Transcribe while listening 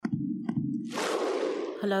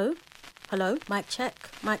Hello? Hello? Mic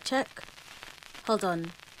check? Mic check? Hold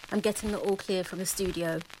on. I'm getting the all clear from the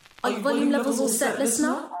studio. Are your volume levels all set, listener?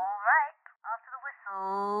 Alright, after the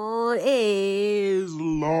whistle is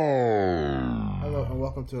long. Hello and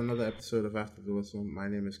welcome to another episode of After the Whistle. My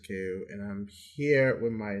name is KO and I'm here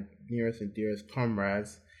with my nearest and dearest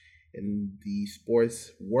comrades in the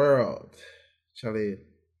sports world. Charlie,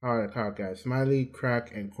 how are guys? Smiley,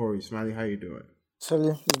 Crack, and Corey. Smiley, how you doing?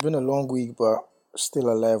 Charlie, it's been a long week, but still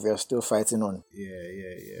alive. We are still fighting on.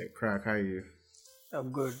 Yeah. Crack, how are you?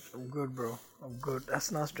 I'm good, bro. I'm good.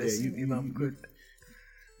 That's not stressing me, but I'm good.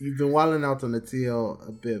 You've been wilding out on the TL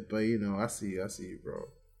a bit, but you know, I see you,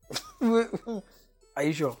 bro. Are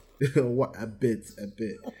you sure? What? A bit.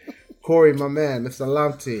 Corey, my man, Mr.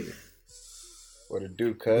 Lamptey. What it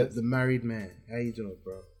do, cuz? The married man. How you doing,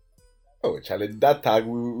 bro? Oh, challenge that tag.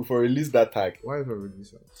 We for release that tag. Why have I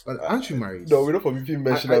released that? But aren't you married? No, we're not for people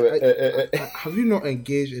mentioned. Have you not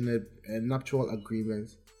engaged in a nuptial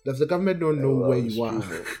agreement? Does the government not know where you are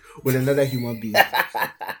with another human being?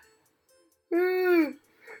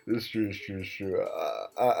 It's true.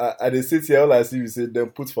 And they sit here, all I see you say,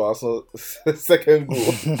 then put for us second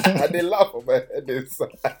goal. And they laugh on my head.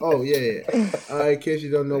 Oh, yeah. In case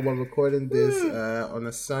you don't know, we're recording this on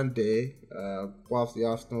a Sunday, whilst the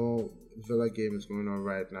Arsenal Villa game is going on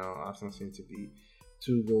right now. Arsenal seem to be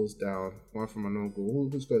 2 goals down, one from an own goal.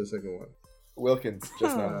 Who scored the second one? Wilkins,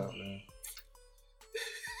 just now. Man.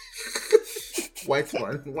 White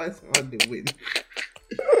one, they win.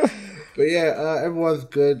 But yeah, everyone's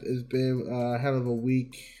good. It's been a hell of a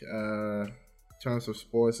week in terms of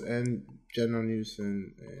sports and general news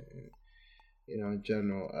and in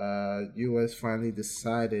general. US finally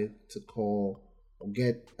decided to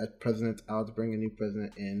get a president out, bring a new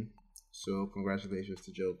president in. So congratulations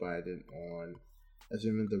to Joe Biden on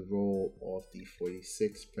assuming the role of the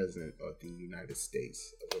 46th president of the United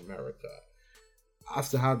States of America. As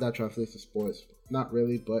to how that translates to sports, not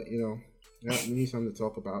really, but we need something to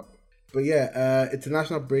talk about. But yeah,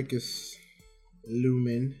 international break is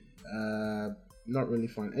looming. Not really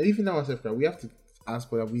fun. And even now, myself, we have to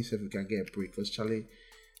ask whether we can get a break, because Charlie,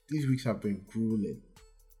 these weeks have been grueling.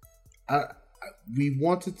 We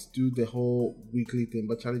wanted to do the whole weekly thing,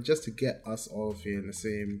 but Charlie, just to get us all here in the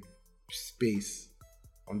same space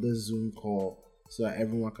on this Zoom call, so that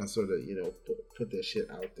everyone can sort of put their shit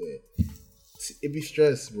out there. It'd be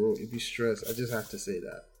stress, bro. It'd be stress. I just have to say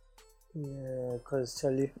that. Yeah, because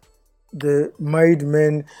Charlie, the married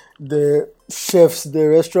men, the chefs, the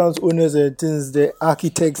restaurant owners and things, the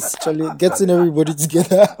architects, Charlie, getting everybody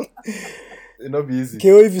together. It'll not be easy.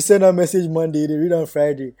 KO, if you send a message Monday, they read on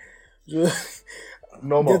Friday. So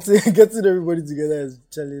Normal. Getting everybody together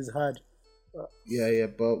is hard. Yeah,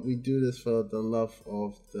 but we do this for the love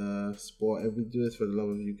of the sport, and we do this for the love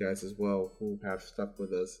of you guys as well, who have stuck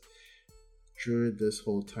with us during this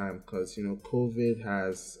whole time, because COVID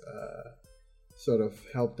has sort of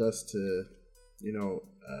helped us to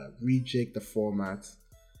rejig the format.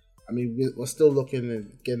 I mean, we're still looking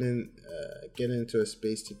at getting into a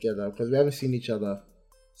space together, because we haven't seen each other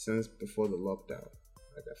since before the lockdown.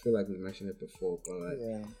 Like, I feel like we mentioned it before, but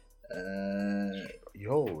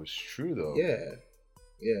it's true though. Yeah.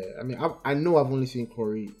 I mean, I know I've only seen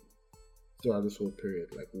Corey throughout this whole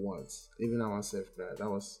period like once, even at my safe grad. That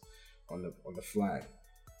was on the fly.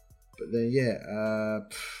 But then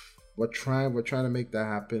we're trying to make that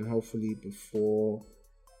happen, hopefully before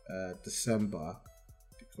December,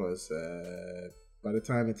 because by the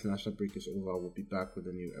time international break is over, we'll be back with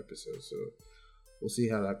a new episode, so we'll see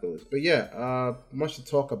how that goes. But much to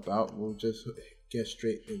talk about. We'll just get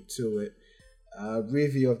straight into it.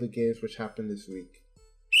 Review of the games which happened this week.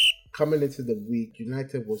 Coming into the week,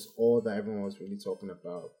 United was all that everyone was really talking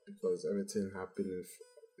about, because everything had been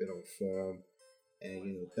on form,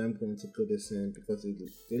 and them going to Goodison because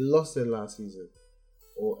they lost their last season,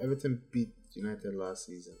 or Everton beat United last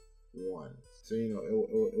season 1. So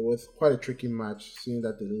it was quite a tricky match, seeing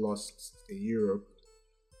that they lost in Europe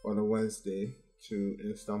on a Wednesday to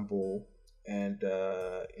Istanbul, and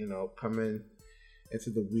coming into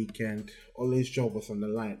the weekend, Ole's job was on the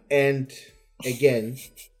line, and again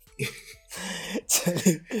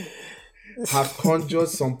have conjured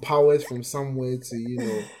some powers from somewhere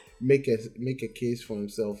to make a case for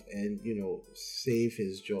himself and save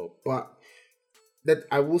his job. But that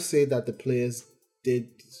I will say that the players did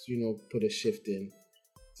put a shift in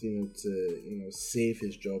to save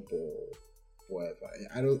his job or whatever.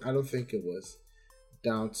 I don't think it was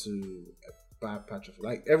down to a bad patch of,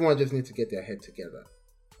 like, everyone just needs to get their head together.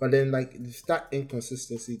 But then, like, it's that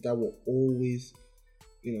inconsistency that will always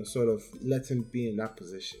sort of let him be in that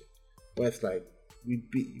position. But it's like we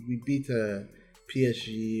beat a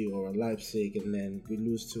PSG or a Leipzig, and then we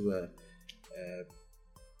lose to a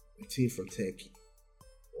team from Turkey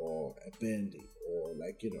or a Burnley or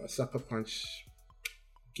like a sucker punch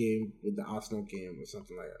game with the Arsenal game or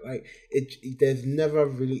something like that. Like there's never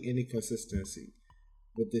really any consistency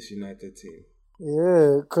with this United team.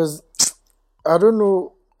 Yeah, because I don't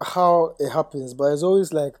know how it happens, but it's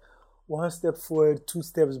always like one step forward, two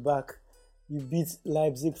steps back. You beat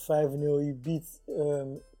Leipzig 5-0, you beat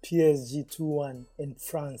PSG 2-1 in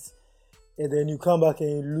France, and then you come back and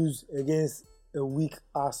you lose against a weak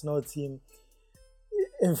Arsenal team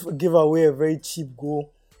and give away a very cheap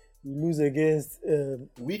goal. You lose against...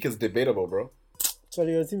 Weak is debatable, bro.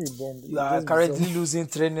 Sorry, your team is bombed. You are currently losing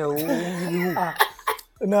 3-0.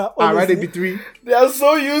 Nah, Alright, honestly, it be 3. They are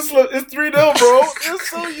so useless. It's 3-0, bro. It's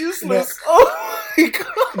so useless. Oh my god.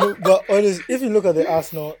 no, but honestly, if you look at the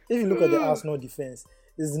Arsenal defense,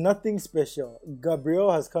 there's nothing special.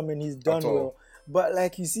 Gabriel has come in, he's done At all. well. But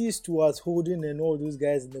like you see Stuart Holding and all those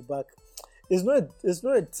guys in the back, it's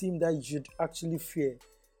not a team that you should actually fear.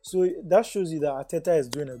 So that shows you that Arteta is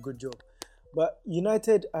doing a good job. But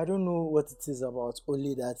United, I don't know what it is about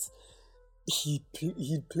Ole that he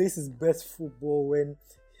plays his best football when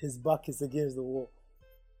his back is against the wall.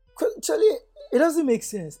 Actually, it doesn't make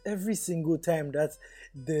sense. Every single time that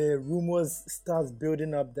the rumors starts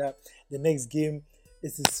building up that the next game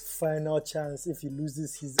is his final chance. If he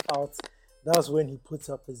loses, he's out. That's when he puts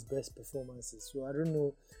up his best performances. So I don't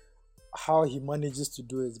know how he manages to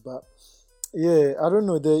do it, but yeah, I don't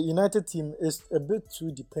know. The United team is a bit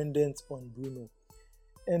too dependent on Bruno,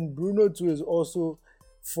 and Bruno too is also,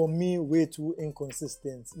 for me, way too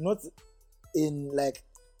inconsistent. Not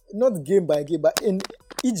game by game, but in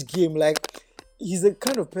each game, like he's the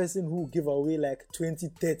kind of person who give away like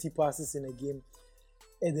 20-30 passes in a game,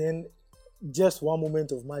 and then just one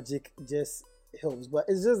moment of magic just helps. But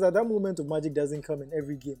it's just that moment of magic doesn't come in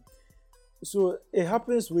every game. So it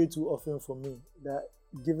happens way too often for me that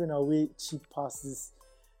giving away cheap passes,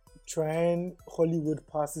 trying Hollywood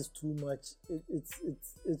passes too much.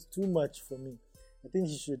 It's too much for me. I think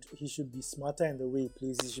he should be smarter in the way he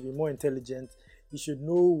plays. He should be more intelligent. He should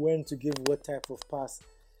know when to give what type of pass,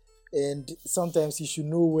 and sometimes he should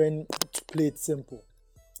know when to play it simple.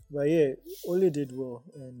 But yeah, Ole did well,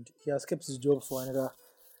 and he has kept his job for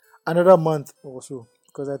another month or so,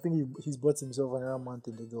 because I think he's bought himself another month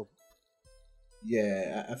in the job.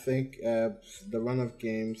 Yeah, I think the run of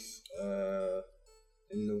games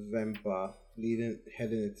in November,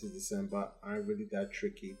 heading into December, aren't really that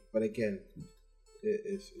tricky. But again,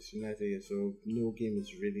 it's United here, so no game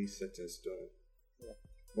is really set in stone. Yeah.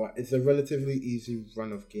 But it's a relatively easy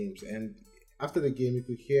run of games, and after the game, you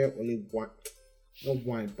could hear only not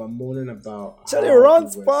whine, but moaning about Charlie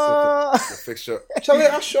runs The fixture.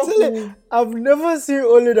 Charlie, I've never seen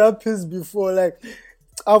Ole that pissed before. Like,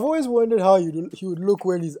 I've always wondered how he would look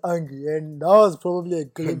when he's angry, and that was probably a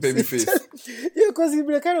glimpse. Babyface. Yeah, because he'd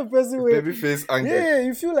be the kind of person where Babyface angry. yeah,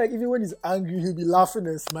 you feel like even when he's angry, he'll be laughing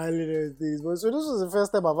and smiling and things. But so this was the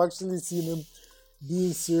first time I've actually seen him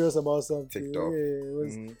being serious about something. TikTok.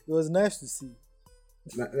 Yeah, it was nice to see.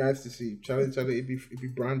 Nice to see. Charlie, it be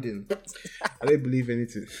branding. I don't believe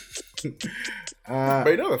anything. But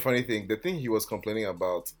you know the funny thing? The thing he was complaining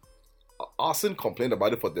about, Arsene complained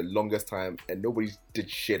about it for the longest time and nobody did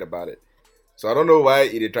shit about it. So I don't know why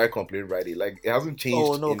he did try to complain already. Like, it hasn't changed.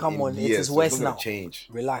 Oh no, in come on. years, It is so worse it's not now. gonna change.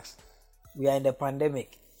 Relax. We are in the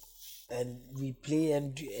pandemic and we play,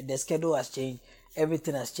 and the schedule has changed.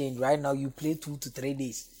 Everything has changed. Right now you play 2 to 3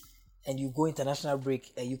 days and you go international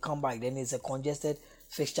break and you come back, then it's a congested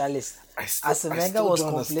fixture list. As Wenger was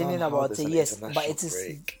complaining about it, yes, but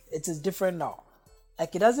it is different now.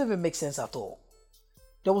 Like, it doesn't even make sense at all.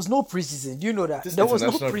 There was no preseason. Do you know that? There was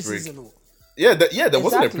no preseason. Break. Yeah, there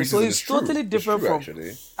wasn't a preseason. So it's totally different from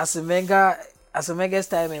Arsene Wenger's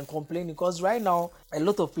time and complaining, because right now a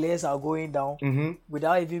lot of players are going down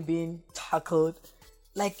without even being tackled.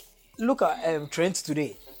 Like, look at Trent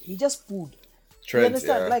today. He just pulled. You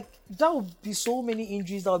understand? Yeah. Like, that would be so many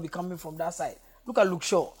injuries that would be coming from that side. Look at Luke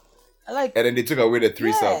Shaw. Like, and then they took away the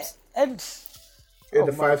 3 subs. And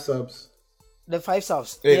the 5 subs. The 5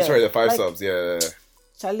 subs. Yeah, sorry, the 5 subs. Yeah.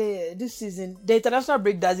 Charlie, this season, the international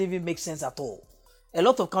break doesn't even make sense at all. A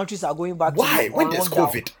lot of countries are going back Why? to When there's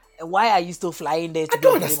lockdown. COVID? And why are you still flying there? I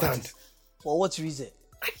don't understand. For what reason?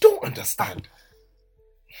 I don't understand.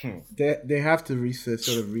 They have to reset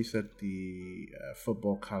the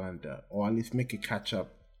football calendar, or at least make a catch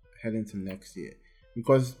up heading to next year.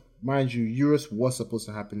 Because, mind you, Euros was supposed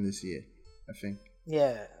to happen this year, I think.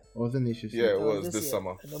 Yeah. Or was it this year? Yeah, it was this year.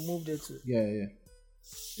 summer. And they moved it to Yeah.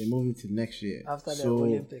 They moved it to next year. after the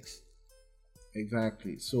Olympics.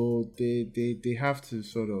 Exactly. So they have to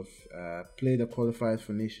sort of play the qualifiers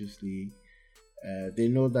for Nations League. They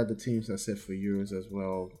know that the teams are set for Euros as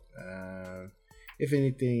well. If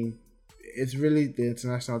anything, it's really the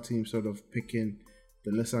international team sort of picking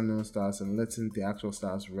the lesser known stars and letting the actual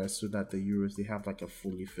stars rest so that the Euros they have like a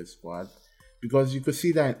fully fit squad. Because you could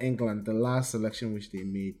see that in England, the last selection which they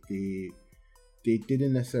made, they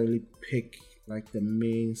didn't necessarily pick like the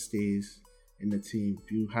mainstays in the team.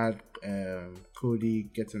 You had Cody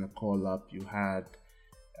getting a call up. You had,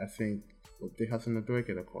 I think, they had some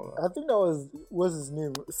get a call up. I think that was his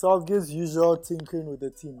name. Southgate's usual tinkering with the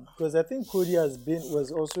team, because I think Cody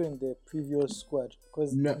was also in the previous squad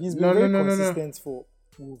because he's been very consistent for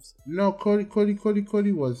Wolves. No, Cody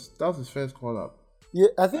was that was his first call up. Yeah,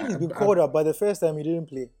 I think he's been called up, but the first time he didn't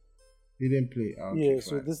play. He didn't play. Oh, okay, yeah, fine.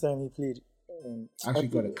 so this time he played. Actually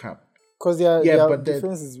got a cap. Because their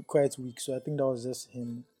defense is quite weak, so I think that was just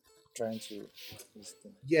him trying to.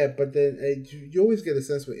 Yeah, but then you always get a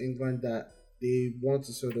sense with England that they want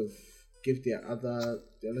to sort of give their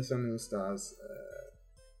lesser known stars,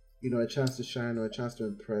 a chance to shine or a chance to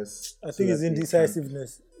impress. I think it's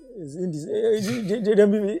indecisiveness.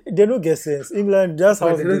 They don't get sense. England, that's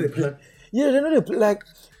how they play. Yeah, they know they play. Like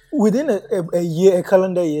within a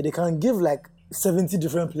calendar year, they can give like 70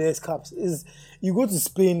 different players caps. You go to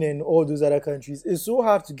Spain and all those other countries, it's so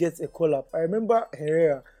hard to get a call up. I remember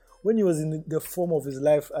Herrera when he was in the form of his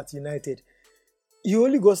life at United, he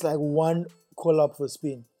only got like one call up for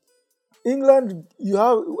Spain. England,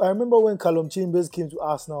 I remember when Callum Chambers came to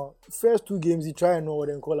Arsenal, first 2 games he tried and no one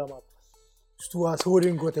then call him up. Stuart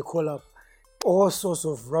Holding got a call up. All sorts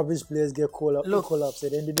of rubbish players get call ups,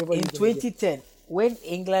 and then they never. In 2010, when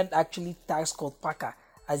England actually tagged Scott Parker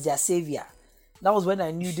as their savior, that was when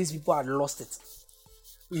I knew these people had lost it.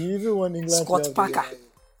 You even won England. Scott Parker.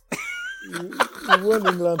 You won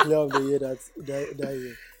England Player of the Year that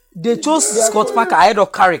year. They chose Scott Parker ahead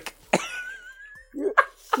of Carrick.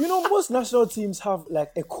 Most national teams have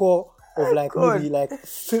like a core of like maybe like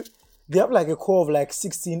they have like a core of like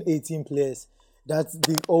 16, 18 players that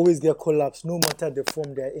they always get collapsed no matter the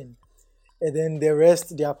form they're in. And then the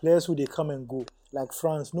rest, they are players who they come and go. Like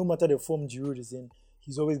France, no matter the form Giroud is in,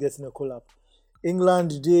 he's always getting a call up.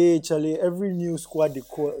 England, every new squad they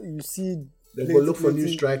call, you see. They go look for new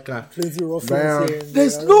striker. There's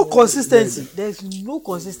no consistency. There's no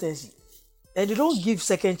consistency. And they don't give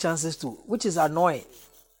second chances to, which is annoying.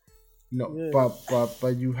 No, yeah.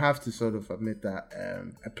 but you have to sort of admit that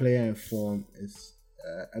a player in form is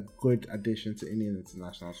a good addition to any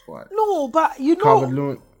international squad. No, but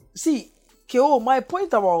see, KO, my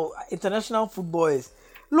point about international football is,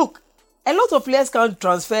 look, a lot of players can't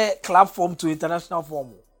transfer club form to international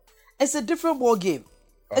form. It's a different ball game.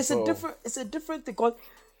 It's a different thing because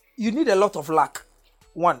you need a lot of luck.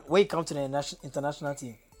 One, when you come to the international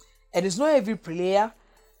team. And it's not every player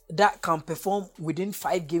that can perform within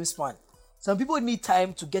 5 game span. Some people need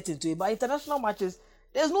time to get into it. But international matches,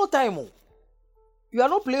 there's no time. You are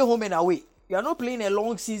not playing home and away. You are not playing a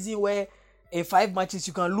long season where in 5 matches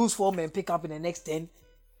you can lose form and pick up in the next 10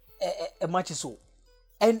 matches. So,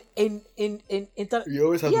 and in you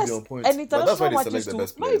always have to be on point. And international matches too.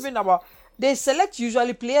 Not even about. They select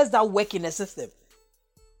usually players that work in a system.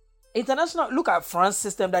 International, look at France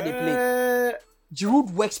system that they play.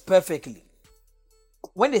 Giroud works perfectly.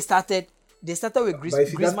 When they started with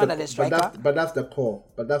Griezmann as a striker. But that's the core.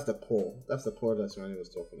 That's the core that Ronnie was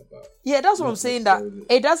talking about. Yeah, that's what I'm saying. That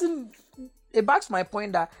it backs my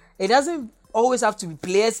point that it doesn't always have to be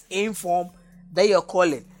players in form that you're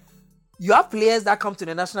calling. You have players that come to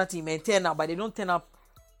the national team and turn up, but they don't turn up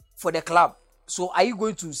for the club. So are you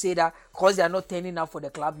going to say that because they are not turning up for the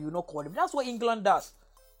club, you will not call them? That's what England does.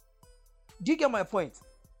 Do you get my point?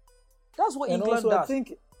 That's what England does.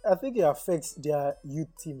 I think it affects their youth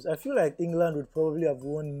teams. I feel like England would probably have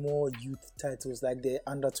won more youth titles, like the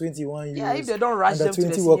under-21 Euros. Yeah, if they don't rush them to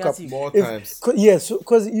the senior team. More times. Yes,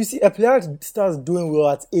 because you see, a player starts doing well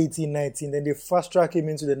at 18, 19, then they fast-track him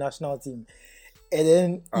into the national team. And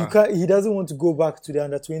then he doesn't want to go back to the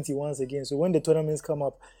under-21s again. So when the tournaments come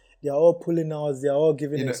up, they are all pulling out, they are all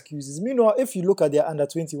giving excuses. Meanwhile, if you look at their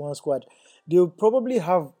under-21 squad, they'll probably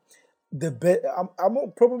have the best.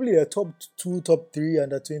 I'm probably a top 2, top 3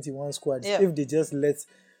 under-21 squads if they just let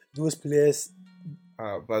those players.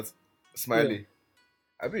 But Smiley,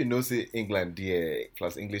 I mean, say England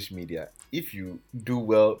plus English media. If you do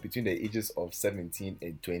well between the ages of 17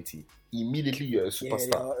 and 20, immediately you're a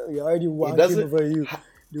superstar. Yeah, you're already walking over you.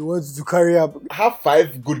 They want to carry up. Have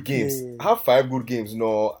 5 good games. Yeah. Have 5 good games.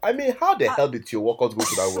 No, I mean, how the hell did your workouts go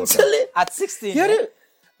to that World Cup? At 16,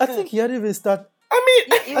 I think he hadn't even started. I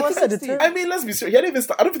mean, He was think at the 16. time- I mean, let's be serious. He hadn't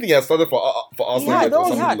even I don't think he had started for Arsenal Yeah, yet that or was-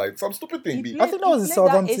 something had. like some stupid thing. He I think that was he the played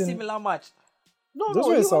that Southampton- AC Milan match. No, Those no,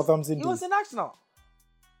 were he the Southampton was, he was days. in Arsenal.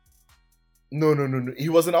 No. He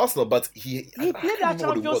was in Arsenal, but He I played can't that remember what it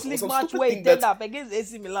Champions was. League Some match stupid where he thing turned that- up against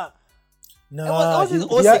AC Milan. Nah, was his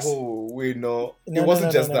he had- 06. Oh wait, no. No, It wasn't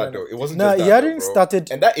no, just no, that no. though. It wasn't Nah, just that. he hadn't bro.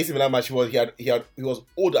 started- And that AC Milan match, he was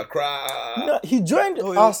older. No, he joined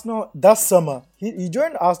Oh, yeah. Arsenal that summer. He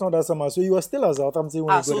joined Arsenal that summer, so he was still at Southampton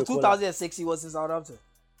when he So got the call up. 2006 he was in Southampton.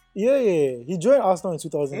 Yeah. He joined Arsenal in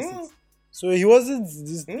 2006. So he wasn't.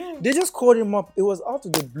 They just called him up. It was out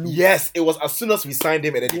of the blue. Yes, it was as soon as we signed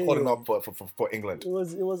him, and then they called him Yeah. up for England. It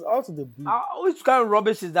was out of the blue. Which kind of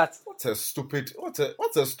rubbish is that? What's a stupid?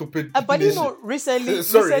 But you nation. know, recently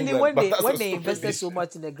Sorry, when England, but they that's when a they stupid invested so nation.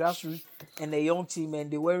 much in the grassroots and the young team and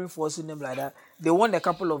they were reinforcing them like that, they won a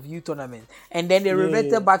couple of youth tournaments and then they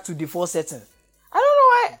reverted back to default setting. I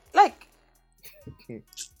don't know why. Like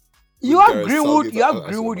you have Gareth Greenwood, Southgate, you have I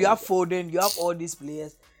Greenwood, you don't have know. Foden, you have all these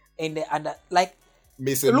players and like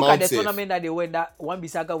Mason look Mount at the safe. tournament that they went. That Wan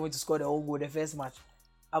Bissaka went to score the own goal the first match.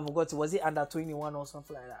 I forgot. Was it under 21 or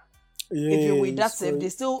something like that? Even with that save, they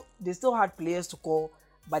still had players to call,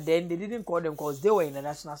 but then they didn't call them because they were in the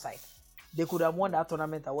national side. They could have won that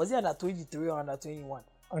tournament. Was it under 23 or under 21?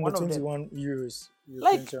 Under One of them. 21 Euros,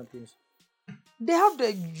 European Like- champions. They have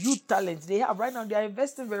the youth talent. They have right now. They are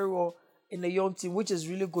investing very well in the young team, which is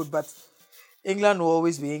really good. But England will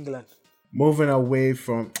always be England. Moving away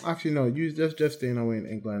from, actually no, you just staying away in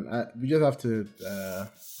England. We just have to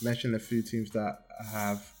mention a few teams that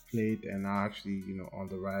have played and are actually on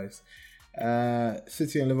the rise.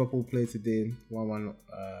 City and Liverpool played today, 1-1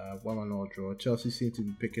 all draw. Chelsea seem to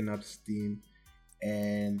be picking up steam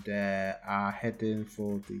and are heading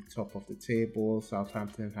for the top of the table.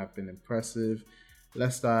 Southampton have been impressive.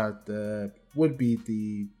 Leicester would be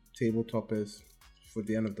the table toppers for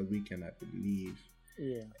the end of the weekend, I believe.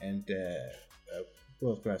 Yeah. And what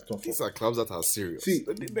else could I talk These about? are clubs that are serious. See,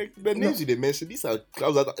 the names you mentioned, these are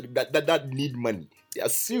clubs that need money. They are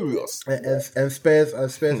serious. And Spurs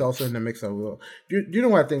are also in the mix as well. Do you know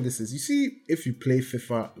what I think this is? You see, if you play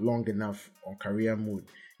FIFA long enough on career mode,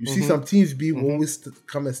 you see some teams will always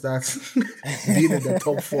come and start being in the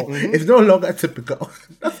top four. It's no longer typical.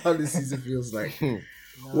 That's how the season feels like.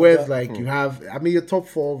 Whereas, like, you have, your top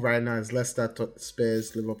four right now is Leicester,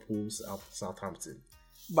 Spurs, Liverpool, Southampton.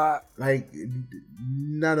 But Like,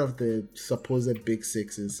 none of the supposed big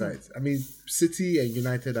six in sight. City and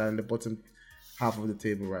United are in the bottom half of the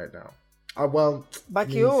table right now.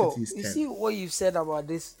 you City's 10th. see what you said about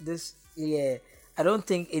this year. I don't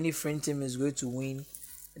think any French team is going to win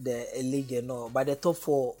the league and all. But the top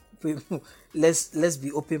four, let's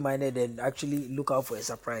be open-minded and actually look out for a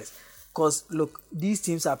surprise. Because look, these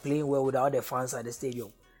teams are playing well without the fans at the stadium.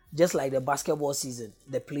 Just like the basketball season,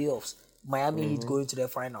 the playoffs, Miami Heat going to the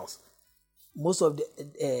finals. Most of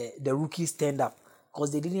the rookies stand up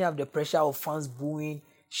because they didn't have the pressure of fans booing,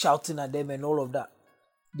 shouting at them and all of that.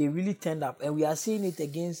 They really turned up, and we are seeing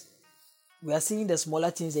the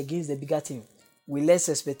smaller teams against the bigger team with less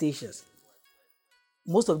expectations.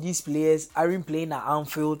 Most of these players aren't playing at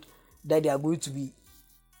Anfield that they are going to be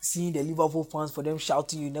seeing the Liverpool fans for them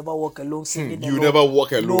shouting, "You never walk alone," singing. You never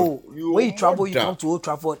walk alone. No, when you travel, you mother. come to Old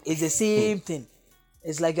Trafford. It's the same thing.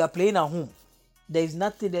 It's like you're playing at home. There's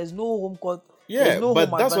nothing. There's no home court. Yeah, there's no but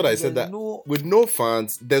home that's what I advantage, said. there's That no- with no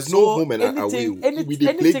fans, there's So no home and away. anything We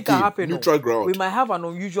dey play can game, happen. neutral ground. We might have an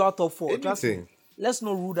unusual top four. Trust me. Anything. Let's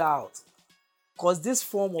not rule that out. Because this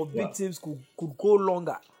form of big teams could go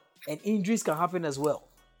longer, and injuries can happen as well.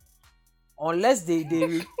 Unless they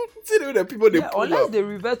See the people they pull unless up. they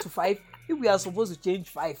revert to 5. If we are supposed to change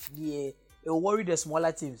 5, it will worry the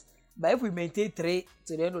smaller teams. But if we maintain 3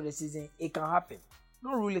 to the end of the season, it can happen.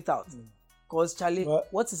 Don't rule it out. Because Charlie,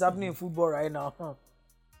 what is happening in football right now?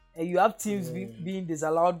 And you have teams being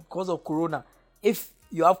disallowed because of Corona. If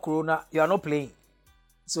you have Corona, you are not playing.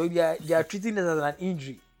 So they are treating it as an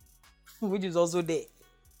injury, which is also there.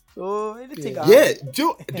 So anything can Yeah, happen.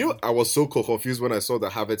 do you, I was so confused when I saw the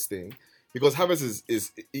Havertz thing. Because Havertz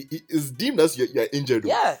is deemed as you're injured.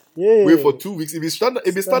 Yeah. Yeah. Wait for 2 weeks. If it's standard,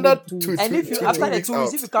 Standard 2 2 weeks. And if you two after the weeks 2 weeks,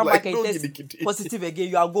 out, if you come like, back and no test guinea-kid. positive again,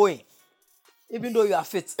 you are going. Even though you are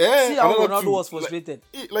fit. Yeah, See how another Ronaldo 2. was frustrated.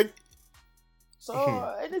 Like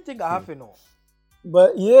So anything can happen. No.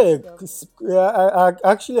 But yeah, I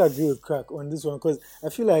actually agree with Crack on this one because I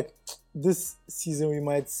feel like this season we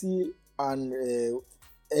might see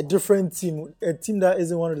a different team, a team that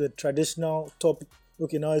isn't one of the traditional top.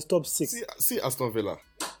 Okay, now it's top 6. see Aston Villa.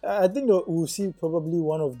 I think that we'll see probably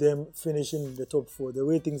one of them finishing in the top 4, the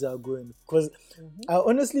way things are going. Because I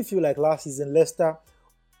honestly feel like last season, Leicester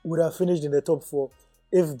would have finished in the top 4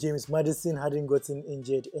 if James Maddison hadn't gotten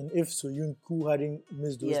injured and if Soyuncu hadn't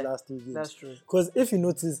missed those last 2 games. That's true. Because if you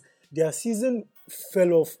notice, their season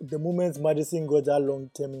fell off the moment Maddison got that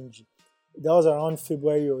long-term injury. That was around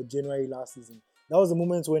February or January last season. That was the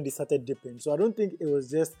moment when they started dipping. So I don't think it was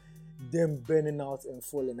just them burning out and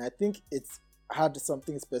falling. I think it had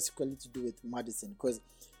something specifically to do with Maddison because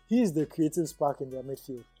he is the creative spark in their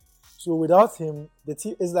midfield. So without him, the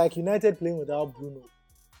team is like United playing without Bruno.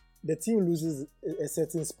 The team loses a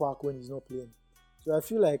certain spark when he's not playing. So I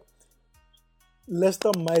feel like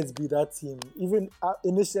Leicester might be that team. Even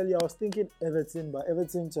initially, I was thinking Everton, but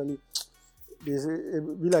Everton actually,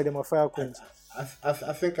 it be like them a fire quench. I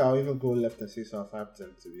think I'll even go left and say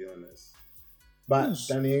Southampton, to be honest. But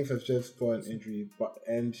Danny Ings has just got an injury,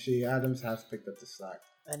 and Shea Adams has picked up the slack.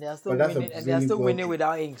 And they are still winning. And they are still winning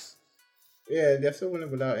without Ings. Yeah, they're still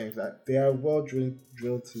winning without Ings. Like, they are a well-drilled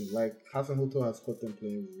team. Like, Hassan Hoto has got them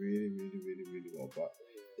playing really, really, really, really well. But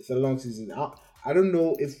it's a long season. I don't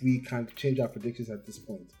know if we can change our predictions at this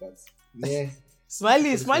point. But yeah,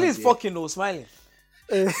 Smiley is fucking though. Smiley.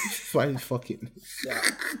 Smiley fucking. Yeah.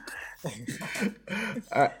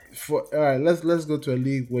 All right, let's go to a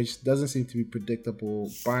league which doesn't seem to be predictable.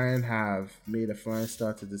 Bayern have made a fine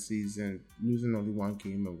start to the season, losing only 1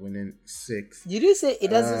 game and winning 6. You did say it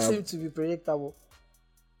doesn't seem to be predictable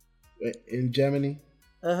in Germany.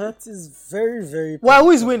 It is very, very. Why? Who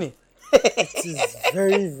is winning? It is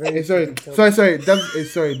very, very. Sorry.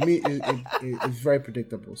 It's very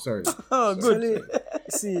predictable. Sorry. Oh, good.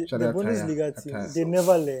 See, the Bundesliga team, they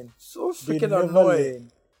never learn. So freaking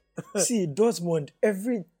annoying. See, Dortmund,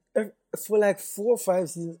 every for like 4 or 5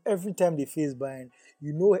 seasons, every time they face Bayern,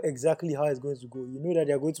 you know exactly how it's going to go. You know that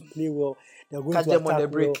they're going to play well, they're going catch to them on the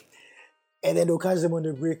attack break. well, and then they'll catch them on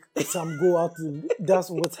the break. Some go out. That's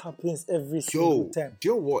what happens every single time. Do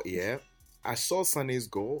you know what? Yeah, I saw Sané's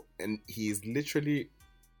goal, and he is literally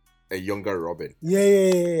a younger Robin.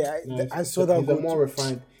 Yeah. I saw that.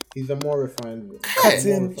 He's a more refined.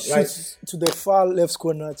 Cutting shoots to the far left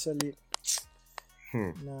corner actually.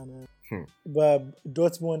 But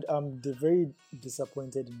Dortmund, I'm very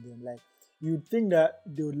disappointed in them. Like, you'd think that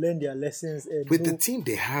they would learn their lessons. And with the team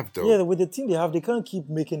they have, though. Yeah, with the team they have, they can't keep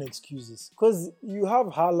making excuses. Because you have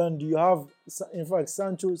Haaland, you have, in fact,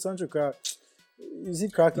 Sancho, is he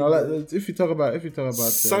cracking? No, if you talk about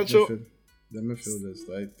Sancho, the midfielders,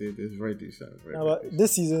 like it's very decent.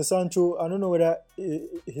 This season, Sancho, I don't know whether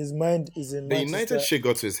his mind is in the Manchester. United shit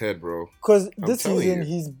got to his head, bro. Because this season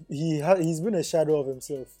he's been a shadow of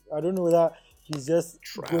himself. I don't know whether he's just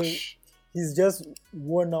trash. He's just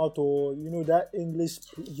worn out, or that English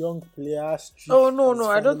young player. Oh no!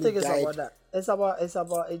 I don't think it's about that. It's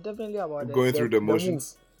definitely about going through the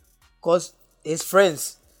motions. Because his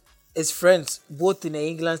friends, both in the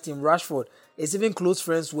England team, Rashford. His even close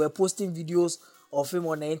friends were posting videos of him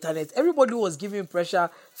on the internet. Everybody was giving pressure.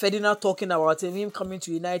 Ferdinand talking about him coming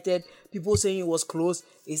to United. People saying he was close.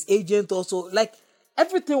 His agent also. Like,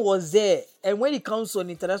 everything was there. And when it comes to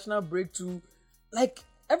an international break too, like,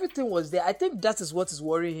 everything was there. I think that is what is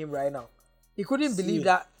worrying him right now. He couldn't believe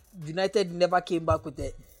that United never came back with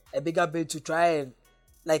a bigger bid to try and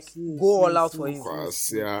go all out for him.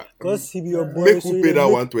 Yeah. Because he be your boy. Make who pay that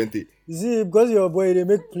 120. You see, because your boy, they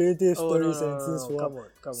make plenty stories and things for him.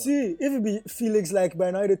 Come on. See, if it be Felix like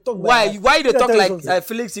by now, they talk. Why they talk like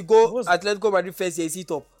Felix? You go Atletico Madrid first year,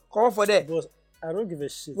 sit up. Come on for that. Boss, I don't give a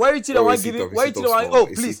shit. Why you the one giving? Why you the one? Oh,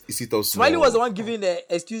 please. Smiley was the one giving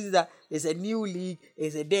the excuses that it's a new league,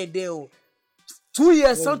 it's a dead deal. 2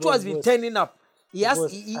 years, Sancho has been turning up. He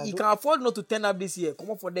can afford not to turn up this year.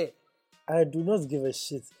 Come on for that. I do not give a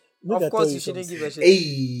shit. Of course, you shouldn't give a shit.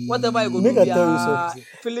 Hey. Whatever you go do,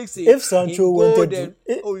 Felix. If Sancho wanted to,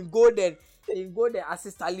 in go there,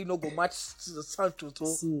 assist Ali no go match Sancho.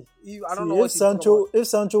 So I don't know if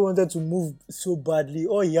Sancho wanted to move so badly,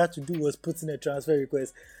 all he had to do was put in a transfer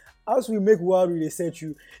request. As we make wild they set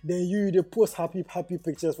you, then they post happy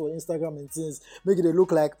pictures for Instagram and things, make it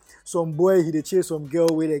look like some boy he chase some girl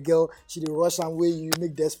with a girl, she rush and way you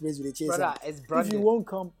make desperate with the chase. Brother, it's branded.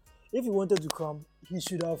 If he wanted to come, he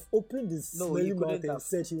should have opened his smelly mouth and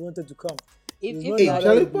said he wanted to come. If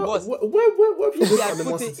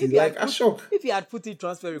he had put in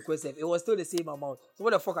transfer request, it was still the same amount. So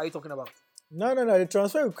what the fuck are you talking about? No. The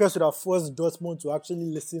transfer request would have forced Dortmund to actually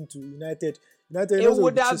listen to United. It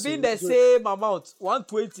would have been the same amount,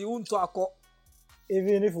 120.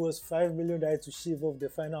 Even if it was 5 million to shave off the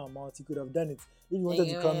final amount, he could have done it. If he wanted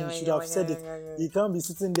to come, he should have said it. He can't be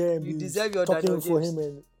sitting there and be talking for him.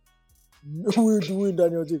 And Who doing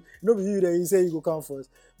Daniel James? No, be you there. You say you go come first.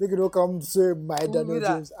 Make it not come say my Who Daniel do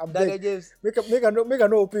that? James. I'm Daniel beg. James. Make a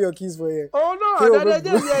no open your keys for you. Oh Hey, no, oh,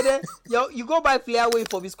 Daniel bro. James, yeah, you go buy player away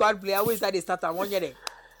for the squad player away that they start at 1 year there.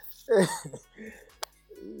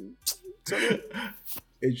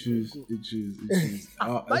 Issues.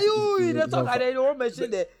 But you don't talk and then you won't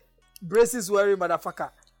mention the braces wearing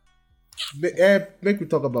motherfucker. Make we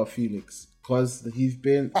talk about Felix because he's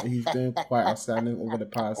been quite outstanding over the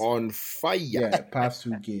past On fire. past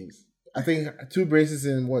 2 games. I think 2 braces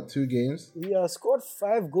in 2 games. He has scored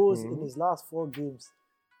 5 goals in his last 4 games.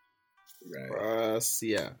 Right.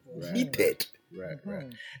 Heated.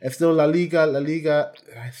 Right. And still La Liga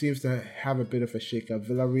seems to have a bit of a shake-up.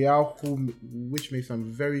 Villarreal, which made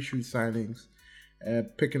some very shrewd signings,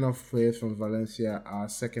 picking off players from Valencia, are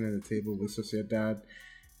second in the table with Sociedad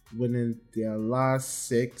winning their last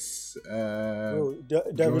 6.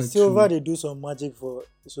 David Silva, they do some magic for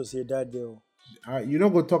Sociedad there. You're not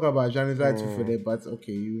going to talk about Januzaj for that, but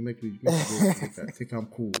okay, you make me take him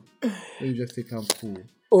cool. You just take him cool.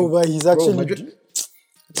 Oh, but he's actually...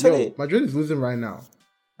 Madrid is losing right now.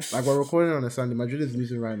 Like we're recording on a Sunday, Madrid is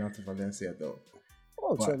losing right now to Valencia though.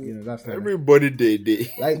 Oh, but, that's not Everybody they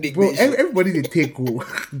like bro. Everybody they take goal.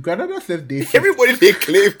 Granada said they. Everybody they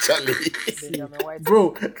claim Charlie.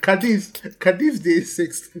 Bro, Cadiz day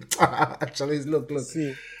 6. Charlie, look.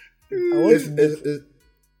 See,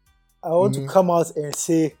 I want to come out and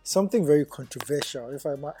say something very controversial. If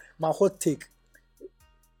my hot take,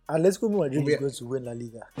 Atletico Madrid is going to win La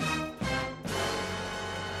Liga.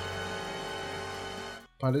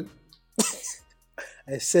 Pardon?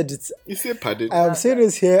 I said it. You said pardon? I am saying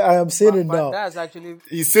it here. I am saying it now. That's actually.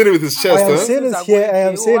 He's saying it with his chest, I am saying it here. I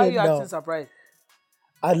am saying it now. Surprised?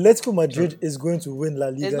 Atletico Madrid is going to win La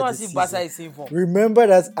Liga. It's not this as if season. Barca is in form. Remember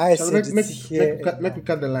that I said it here. Make me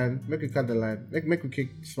cut the line. Make me kick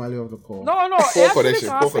Smiley off the call. No. Poor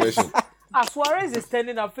connection. As Suarez is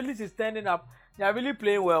standing up, Felix is standing up. They are really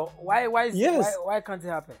playing well. Why can't it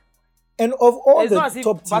happen? And of all it's the not as if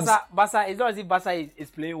top teams, Barca, it's not as if Barca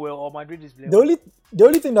is playing well or Madrid is playing the well.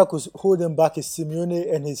 only thing that could hold them back is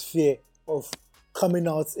Simeone and his fear of coming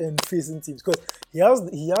out and facing teams, because he has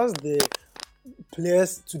the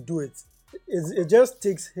players to do it. It just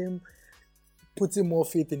takes him putting more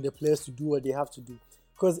faith in the players to do what they have to do.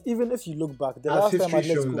 Because even if you look back, the last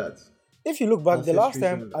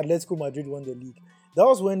time Atletico Madrid won the league, that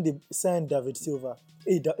was when they signed David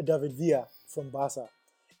Villa from Barca.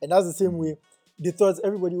 And that's the same way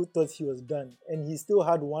everybody thought he was done, and he still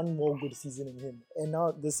had one more good season in him. And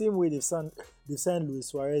now the same way they've signed Luis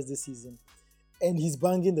Suarez this season, and he's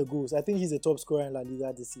banging the goals. I think he's the top scorer in La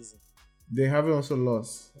Liga this season. They haven't also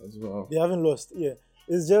lost as well. They haven't lost, yeah.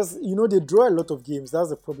 It's just, they draw a lot of games. That's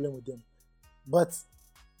the problem with them. But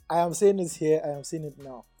I am saying this here, I am saying it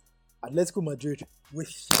now. Atletico Madrid, with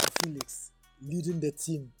Felix leading the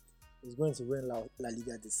team, is going to win La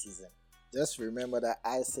Liga this season. Just remember that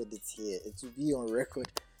I said it here. It will be on record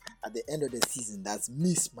at the end of the season. That's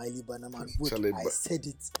me, Smiley Banaman. I said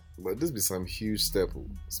it. But this be some huge step.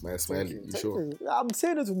 Smiley, you sure? I'm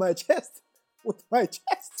saying it with my chest. With my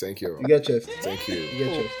chest. Thank you. You get chest. Thank you. You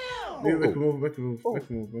get chest. Make me move. Make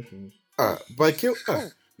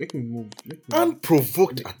me move.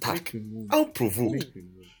 Unprovoked attack. Unprovoked. Make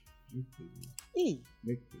me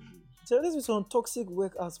move. So this is some toxic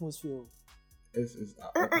work atmosphere.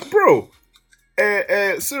 Bro,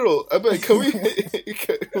 Cyril, I bet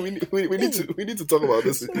we need to talk about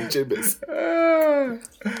this in chambers.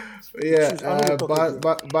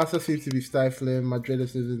 Barca seems to be stifling. Madrid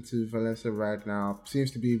is losing to Valencia right now.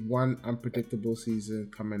 Seems to be one unpredictable season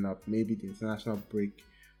coming up. Maybe the international break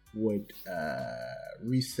would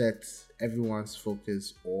reset everyone's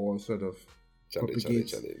focus or sort of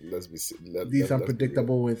propagate these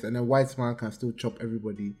unpredictable wins, and then Whiteman can still chop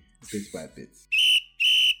everybody bit by bit.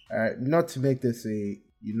 Not to make this a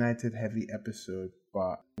United heavy episode,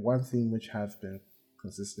 but one thing which has been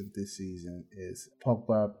consistent this season is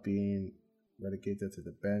Pogba being relegated to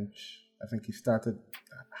the bench. I think he started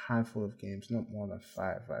a handful of games, not more than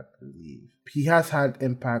 5, I believe. He has had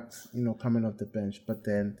impact, coming off the bench, but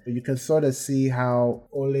then you can sort of see how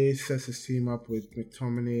Ole sets his team up with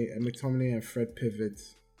McTominay and Fred pivot.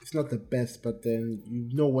 It's not the best, but then you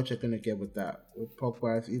know what you're going to get with that. With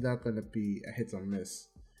Pogba, it's either going to be a hit or miss.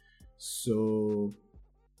 So,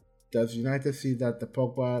 does United see that the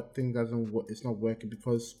Pogba thing it's not working?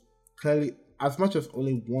 Because clearly, as much as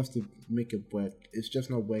Ole wants to make it work, it's just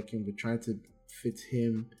not working. We're trying to fit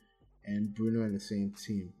him and Bruno in the same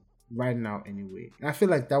team. Right now, anyway. And I feel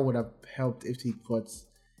like that would have helped if he got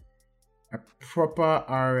a proper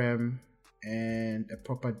RM and a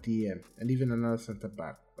proper DM and even another centre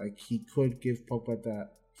back. like he could give Pogba that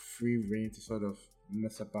free reign to sort of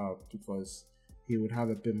mess about because he would have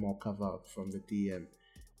a bit more cover from the DM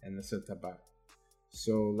and the centre back.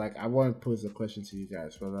 So, like, I want to pose a question to you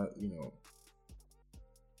guys whether,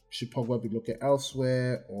 should Pogba be looking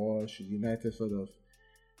elsewhere or should United sort of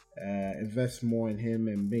invest more in him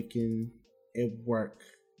and making it work?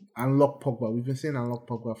 Unlock Pogba. We've been saying unlock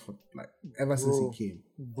Pogba for ever since he came.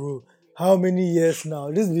 Bro, how many years now?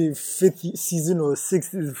 This is the fifth season or fifth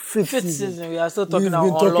season. We are still We've talking been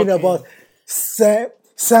talking about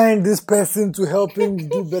sign this person to help him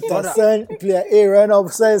do better. Sign player A right now.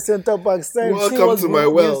 Sign centre back. Sign. Welcome to my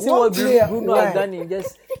world. See what Bruno has done in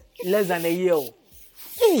just less than a year.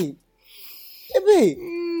 Hey,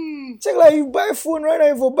 check like you buy phone right now.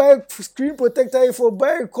 You for buy screen protector. You for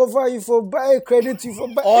buy cover. You for buy credit. You for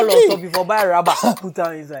buy all on top. You for buy rubber. Put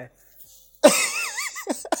down inside.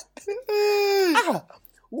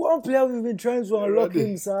 One player we've been trying to unlock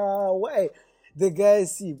him, sir. Why? The guy,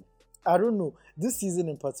 see, I don't know. This season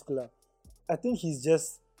in particular, I think he's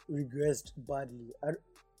just regressed badly.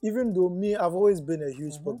 Even though I've always been a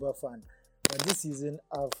huge Pogba fan, but this season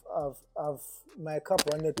I've my cup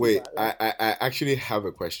run it. Wait, I actually have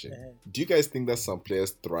a question. Do you guys think that some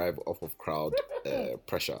players thrive off of crowd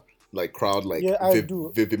pressure, like crowd,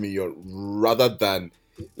 Vivimion, rather than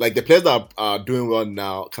like the players that are doing well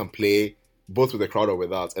now can play both with the crowd or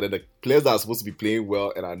without, and then the players that are supposed to be playing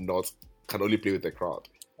well and are not can only play with the crowd?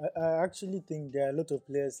 I actually think there are a lot of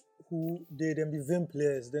players who they be Vim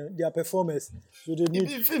players. They are performers, so they need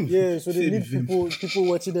people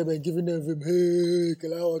watching them and giving them Vim. Hey,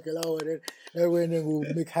 Kelawa, then everyone then will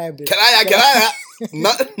make hype. Kelaya,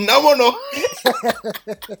 no.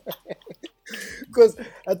 Because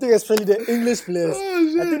I think especially the English players,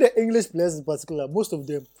 I think the English players in particular, most of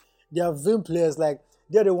them, they are Vim players. Like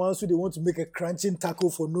they're the ones who they want to make a crunching tackle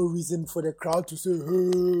for no reason for the crowd to say,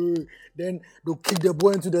 hey. Then they'll kick the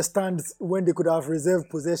ball into the stands when they could have reserved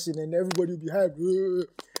possession and everybody will be hyped. Hey.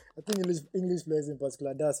 I think English players in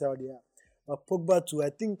particular, that's how they are. But Pogba too, I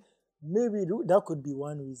think maybe that could be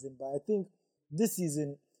one reason. But I think this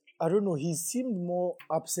season, I don't know, he seemed more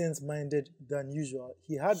absent-minded than usual.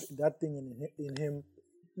 He had that thing in him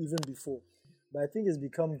even before. But I think it's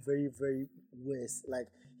become very, very worse. Like,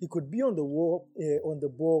 he could be on the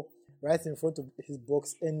ball right in front of his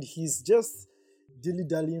box, and he's just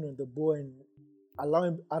dilly-dallying on the ball and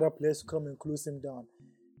allowing other players to come and close him down.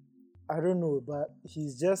 I don't know, but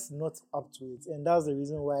he's just not up to it. And that's the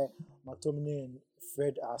reason why McTominay and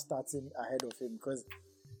Fred are starting ahead of him, because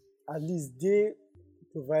at least they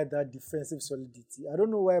provide that defensive solidity. I don't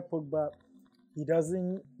know why Pogba, he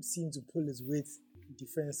doesn't seem to pull his weight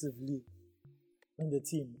defensively on the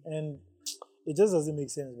team. And it just doesn't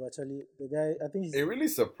make sense, but actually, the guy, I think it really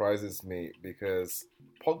surprises me because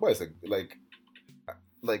Pogba is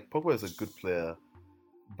Pogba is a good player,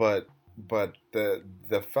 but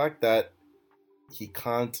the fact that he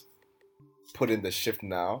can't put in the shift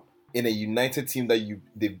now in a United team that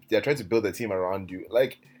they're trying to build a team around you,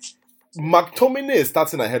 like McTominay is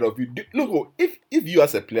starting ahead of you. Look, if you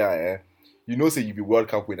as a player, say you be World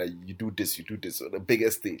Cup winner, you do this on the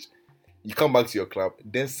biggest stage. You come back to your club,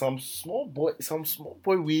 then some small boy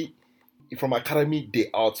we from academy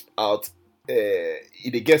they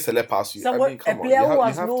they get select past you. Someone, a player who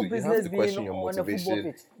has no business being on a football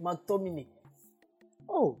pitch, McTominay.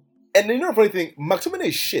 Oh, and you know the funny thing, McTominay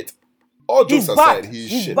is shit. All jokes aside,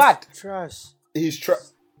 he's shit. Bad. Trash. He's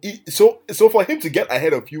trash. So for him to get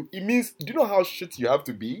ahead of you, it means, do you know how shit you have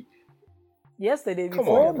to be? Yesterday,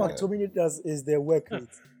 all McTominay does is their work rate.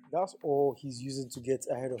 That's all he's using to get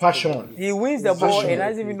ahead of passion. He wins the ball and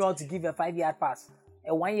doesn't even know how to give a 5-yard pass.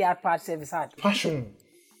 A 1-yard pass service hard. Passion.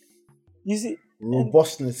 You see,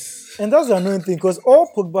 robustness. And that's the annoying thing, because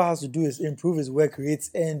all Pogba has to do is improve his work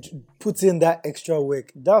rates and put in that extra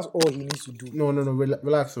work. That's all he needs to do. No.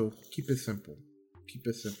 Relax. So keep it simple.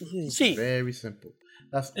 See, very simple.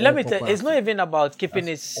 That's let me tell you, it's not even about keeping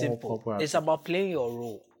it simple. It's about playing your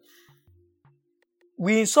role.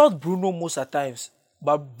 We insult Bruno most of the times,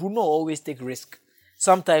 but Bruno always take risk.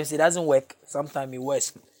 Sometimes it doesn't work, sometimes it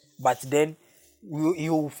works. But then he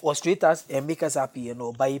will frustrate us and make us happy,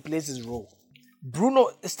 but he plays his role. Bruno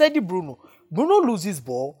loses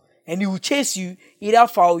ball and he will chase you, either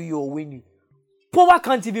foul you or win you. Pogba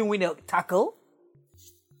can't even win a tackle.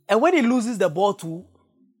 And when he loses the ball too,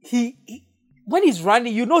 when he's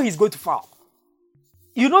running, he's going to foul.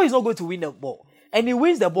 He's not going to win the ball. And he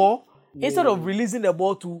wins the ball. Instead of releasing the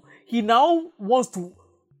ball he now wants to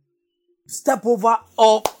step over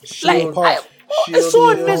or it's so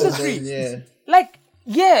unnecessary.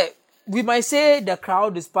 We might say the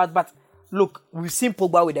crowd is part, but look, we've seen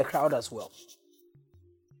Pogba with the crowd as well.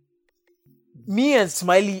 Me and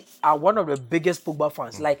Smiley are one of the biggest Pogba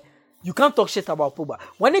fans. Like, you can't talk shit about Pogba.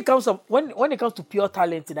 When it comes to pure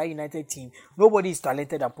talent in that United team, nobody is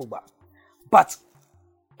talented than Pogba. But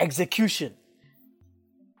execution,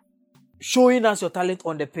 showing us your talent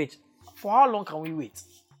on the pitch, for how long can we wait?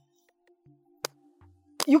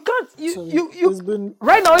 You can't.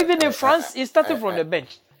 Right now, even in France, he's starting from the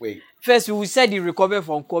bench. Wait. First, we said he recovered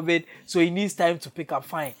from COVID, so he needs time to pick up.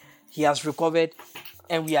 Fine, he has recovered,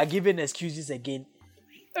 and we are giving excuses again.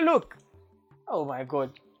 Look, oh my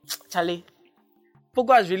God, Charlie,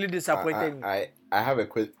 Pogba is really disappointed me. I have a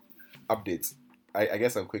quick update. I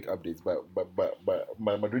guess some quick updates, but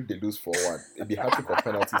Madrid they lose 4-1. It'd be happy for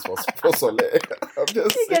penalties for Soler. I'm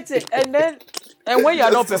just He gets it, and when you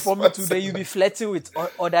are not performing today, you'll be flirting with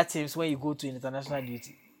other teams when you go to international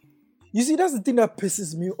duty. You see, that's the thing that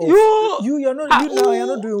pisses me off. You're not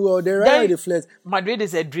doing well. They're right now they flirt. Madrid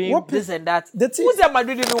is a dream. This and that. Who said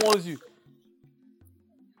Madrid even wants you?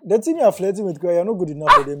 The team you're flirting with, you're not good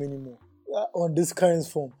enough for them anymore. On this current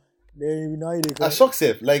form, a shock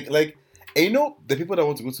safe. Like. And you know, the people that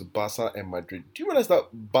want to go to Barca and Madrid, do you realize that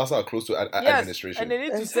Barca are close to administration? And they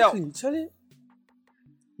need to sell. Charlie.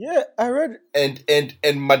 Yeah, I read. And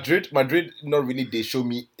Madrid, not really, they show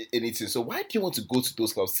me anything. So why do you want to go to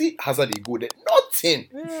those clubs? See Hazard, he go there. Nothing.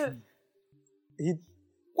 Yeah.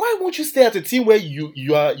 Why won't you stay at a team where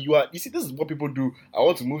you are? You see, this is what people do. I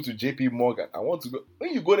want to move to JP Morgan. I want to go.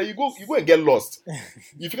 When you go there, you go and get lost.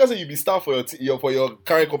 If you can say you be staff for your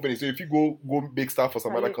current company, so if you go make staff for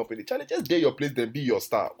some other company, Charlie, just dare your place, then be your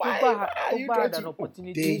star. Why are you trying to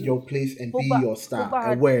dare your place and be your star?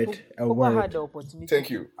 A word. Had the opportunity. Thank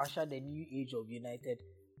you. To usher the new age of United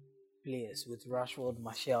players with Rashford,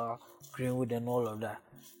 Martial, Greenwood, and all of that.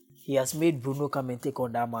 He has made Bruno come and take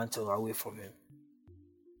on that mantle away from him.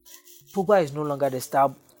 Pogba is no longer the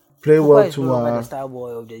star. The star boy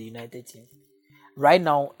of the United team. Right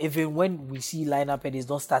now, even when we see lineup and he's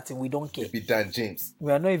not starting, we don't care. It be Dan James.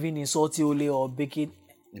 We are not even insulting Ole or making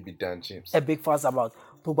It be Dan James. a big fuss about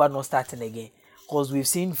Pogba not starting again. Because we've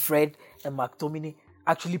seen Fred and McTominay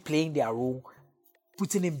actually playing their role,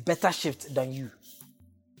 putting in better shift than you.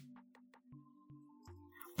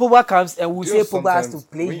 Pogba comes and we'll say Pogba has to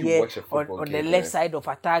play here on the left side of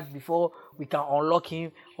attack before we can unlock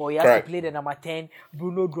him, or he has to play the number 10.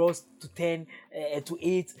 Bruno draws to 10, to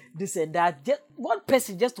 8, this and that. Just one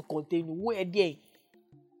person just to contain you. Where there?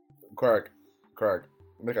 Correct.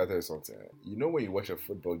 Make I tell you something. You know when you watch a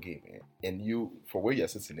football game and you, for where you're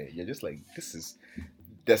sitting there, you're just like,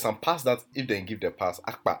 there's some pass that if they give the pass,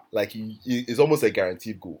 like it's almost a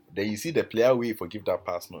guaranteed goal. Then you see the player wait for give that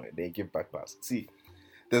pass now, they give back pass. See,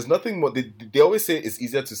 there's nothing more. They always say it's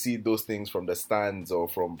easier to see those things from the stands or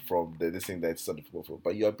from this thing that's on the football field.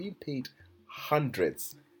 But you are being paid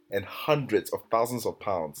hundreds and hundreds of thousands of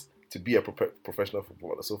pounds to be a professional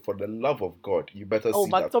footballer. So for the love of God, you better see that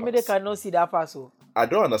pass. McTominay cannot see that pass. I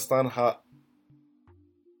don't understand how.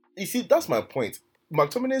 You see, that's my point.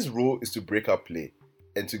 McTominay's role is to break up play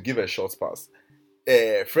and to give a short pass.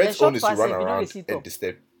 Fred's own is to run around and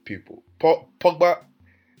disturb people. Pogba,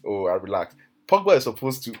 I relax. Pogba is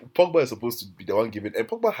supposed to be the one giving, and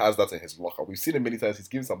Pogba has that in his locker. We've seen it many times. He's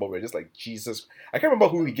giving some ball where just like, Jesus. I can't remember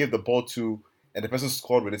who he gave the ball to, and the person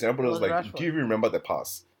scored with it. And everybody was like, Rashford. Do you even remember the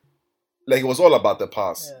pass? Like, it was all about the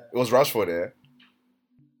pass. Yeah. It was Rashford there.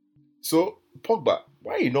 So, Pogba,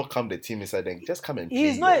 why you not come the team inside and just come and play?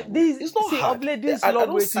 It's not hard. This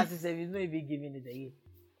long way passes, he's not even giving it again.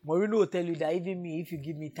 Mourinho will tell you that even me, if you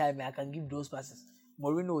give me time, I can give those passes.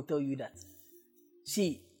 Mourinho will tell you that.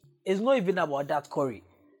 See, it's not even about that, Corey.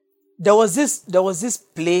 There was this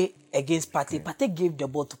play against Partey. Partey gave the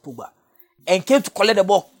ball to Pogba and came to collect the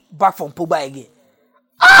ball back from Pogba again.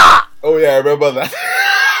 Oh yeah, I remember that.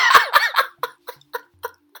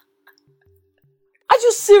 Are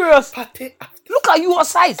you serious? Partey. Look at your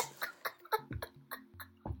size.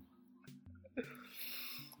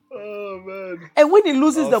 Oh man. And when he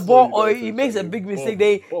loses the ball or he makes a big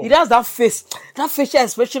mistake, he does that face. That facial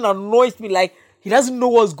expression annoys me. Like, he doesn't know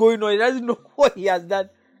what's going on. He doesn't know what he has done.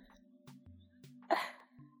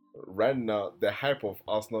 Right now, the hype of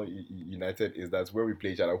Arsenal United is that when we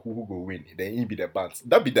play each other, who go win? Then he be the bants.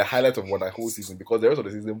 That be the highlight of one whole season, because the rest of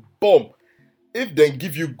the season, boom. If they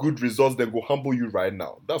give you good results, they go humble you right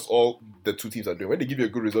now. That's all the two teams are doing. When they give you a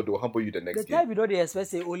good result, they will humble you the next game. The time you know they expect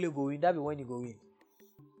say only go win, that be when you go win.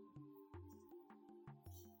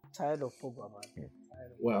 Tired of Pogba, man.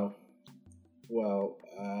 Well,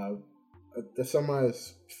 the summer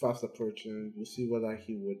is fast approaching. We'll see whether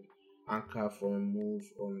he would anchor for a move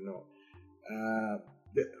or not. I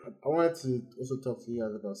wanted to also talk to you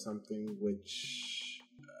guys about something which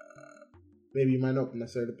maybe you might not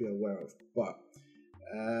necessarily be aware of, But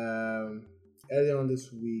earlier on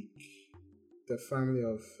this week, the family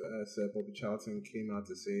of Sir Bobby Charlton came out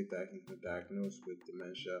to say that he's been diagnosed with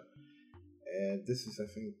dementia. And this is, I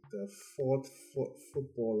think, the fourth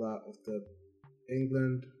footballer of the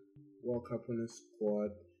England World Cup winning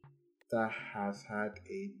squad that has had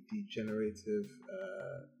a degenerative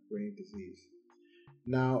brain disease.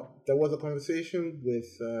 Now, there was a conversation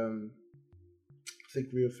with I think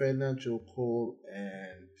Rio Ferdinand, Joe Cole,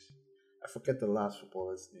 and I forget the last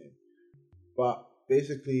footballer's name. But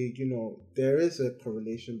basically, there is a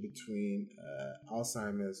correlation between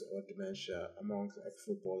Alzheimer's or dementia amongst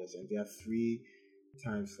ex-footballers, and they are 3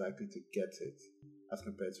 times likely to get it as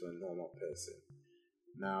compared to a normal person.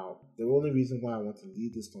 Now, the only reason why I want to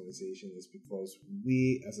lead this conversation is because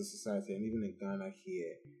we as a society, and even in Ghana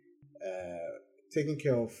here, taking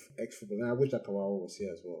care of ex-footballers, and I wish Akawawa was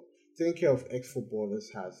here as well, taking care of ex-footballers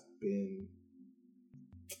has been,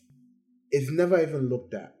 it's never even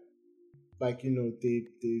looked at. Like, they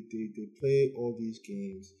play all these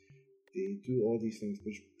games, they do all these things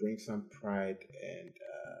which bring some pride and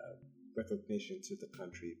recognition to the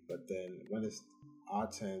country, but then when it's our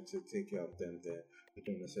turn to take care of them, then we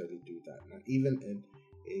don't necessarily do that. Now, even in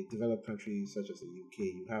a developed country such as the UK,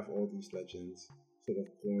 you have all these legends sort of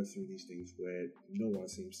going through these things where no one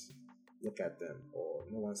seems to look at them or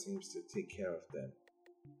no one seems to take care of them,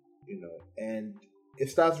 and it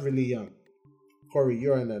starts really young. Corey,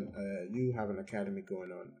 you have an academy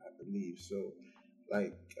going on, I believe. So,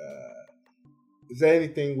 is there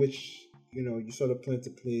anything which you sort of put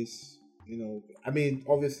into place? I mean,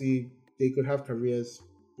 obviously they could have careers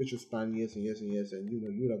which will span years and years and years, and you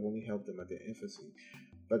would have only helped them at their infancy.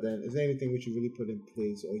 But then, is there anything which you really put in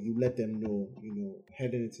place, or you let them know,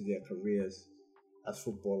 heading into their careers as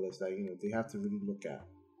footballers, that they have to really look at,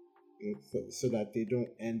 so that they don't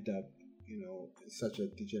end up, in such a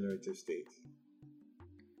degenerative state?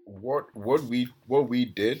 What we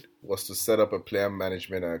did was to set up a player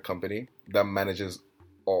management company that manages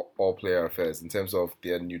all player affairs in terms of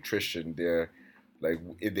their nutrition, their, like,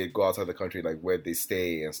 if they go outside the country, like where they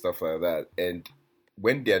stay and stuff like that. And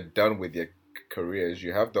when they're done with their careers,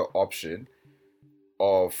 you have the option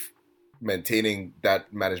of maintaining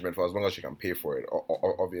that management for as long as you can pay for it,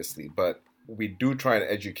 obviously. But we do try and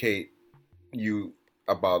educate you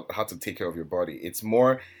about how to take care of your body. It's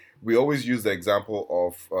more, we always use the example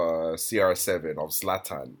of CR7, of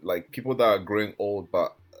Zlatan, like people that are growing old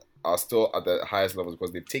but are still at the highest levels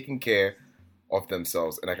because they've taken care of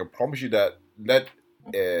themselves. And I can promise you that let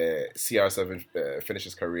CR7 finish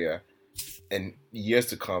his career, in years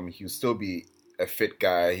to come, he'll still be a fit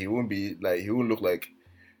guy. He won't look like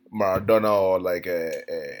Maradona or like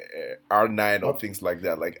R9 or things like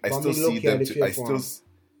that. Like, I still see them.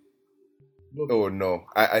 Oh no,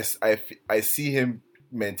 I see him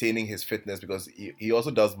maintaining his fitness because he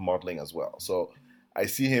also does modeling as well. So I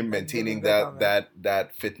see him maintaining that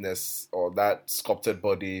fitness or that sculpted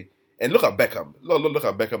body. And look at Beckham. Look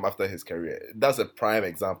at Beckham after his career. That's a prime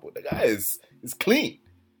example. The guy is clean.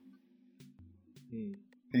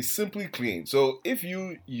 He's simply clean. So if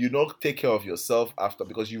you not take care of yourself after,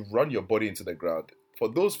 because you run your body into the ground, for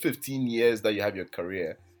those 15 years that you have your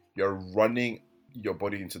career, you're running your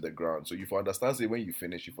body into the ground. So if you understand, say when you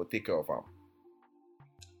finish, you take care of him.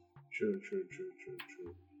 True.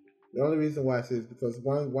 The only reason why I say is because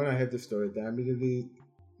when I heard the story, I immediately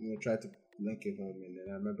tried to link it home, and then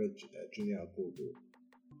I remember Junior Agogo.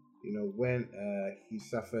 When he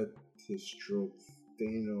suffered his stroke,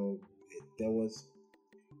 then there was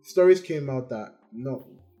stories came out that not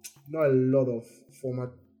a lot of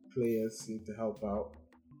former players seemed to help out,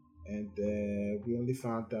 and we only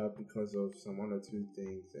found out because of some 1 or 2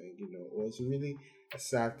 things, and it was really a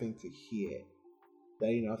sad thing to hear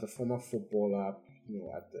that as a former footballer,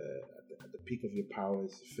 at the peak of your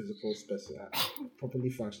powers, physical specimen, properly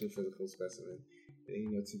functioning physical specimen,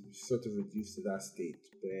 to sort of reduce to that state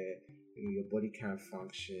where your body can't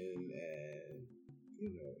function, and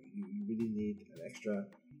you really need an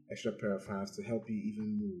extra pair of hands to help you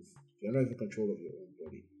even move. You're not in control of your own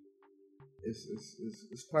body.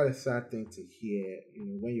 It's quite a sad thing to hear.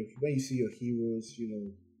 When you see your heroes,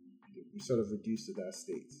 you sort of reduce to that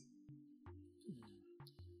state.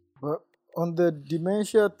 Well, on the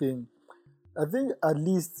dementia thing, I think at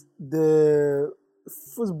least the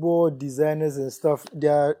football designers and stuff, they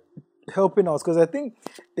are helping us, because I think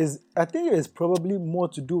it's probably more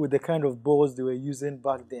to do with the kind of balls they were using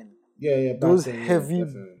back then. Yeah, those heavy,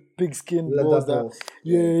 big skin balls that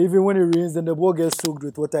even when it rains, then the ball gets soaked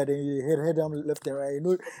with water. Then you head them left and right.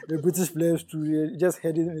 The British players too, just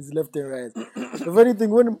heading is left and right. If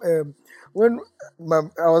anything, when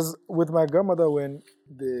I was with my grandmother when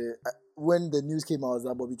when the news came out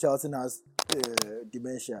that Bobby Charlton has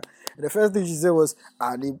dementia. And the first thing she said was,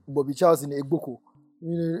 Bobby Charlton Egboko.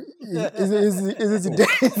 Is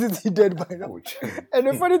he dead by now? And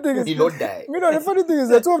the funny thing is, he not die. The funny thing is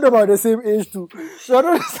the two of them are the same age too. So I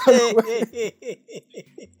don't understand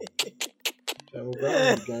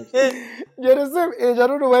they're the same age. I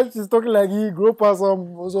don't know why she's talking like he grew past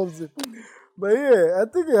some or something. But yeah, I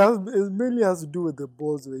think it mainly has to do with the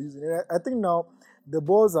balls we're using. And I think now the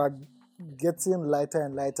balls are getting lighter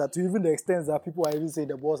and lighter to even the extent that people are even saying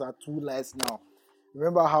the balls are too light now.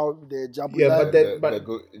 Remember how the Jabulan... Yeah, but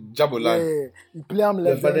Jabulan... you play them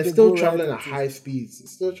left, but they're still traveling at high speeds.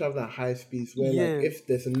 It's still traveling at high speeds where like, if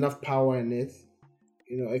there's enough power in it,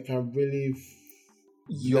 it can really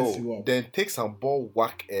mess you up. Then take some ball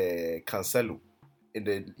whack Cancelo in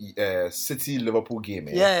the City Liverpool game.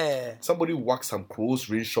 Yeah. Somebody whack some close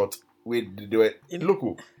range shot with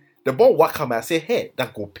look, the ball whack him. I say, hey,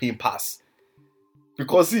 that go pin pass.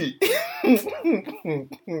 Because see,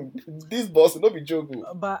 this boss will not be joking.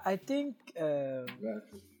 But I think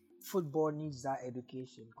football needs that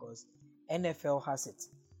education because NFL has it.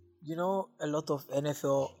 A lot of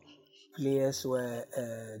NFL players were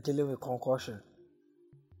dealing with concussion.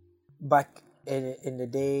 Back in the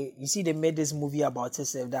day, you see, they made this movie about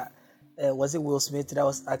itself that was it Will Smith that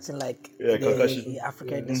was acting like the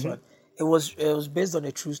African this one. It was based on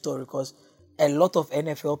a true story because a lot of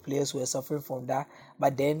NFL players were suffering from that,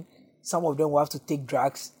 but then some of them will have to take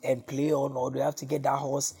drugs and play on, or they have to get that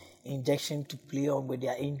horse injection to play on with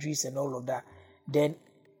their injuries and all of that. Then,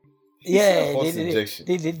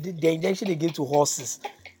 the injection they give to horses,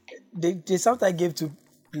 they sometimes give to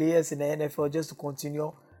players in the NFL just to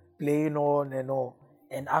continue playing on and on.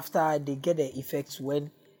 And after they get the effects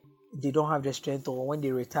when they don't have the strength or when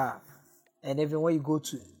they retire. And even when you go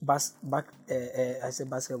to basketball,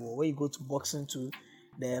 when you go to boxing to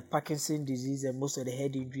the Parkinson disease and most of the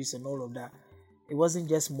head injuries and all of that, it wasn't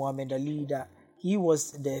just Muhammad Ali that he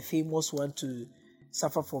was the famous one to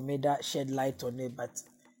suffer from it that shed light on it, but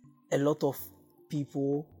a lot of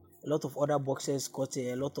people, a lot of other boxers got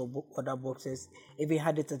it, a lot of other boxers even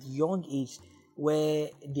had it at a young age where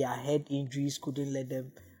their head injuries couldn't let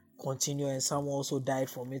them continue and some also died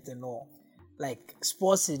from it and all. Like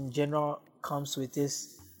sports in general comes with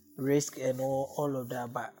this risk and all of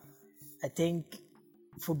that, but I think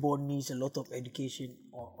football needs a lot of education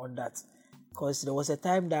on that because there was a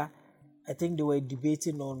time that I think they were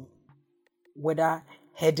debating on whether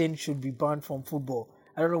heading should be banned from football.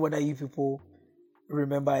 I don't know whether you people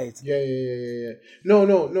remember it. Yeah.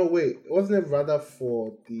 No, wait. Wasn't it rather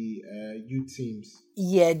for the youth teams?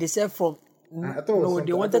 Yeah, they said from...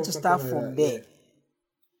 they wanted to start from there.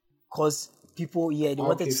 Because people, they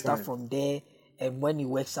wanted to start from there, and when it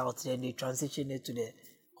works out, then they transition it to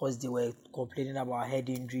because they were complaining about head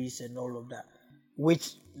injuries and all of that.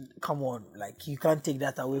 Which, come on, like you can't take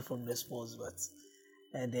that away from the sports,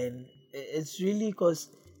 and then it's really because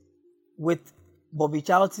with Bobby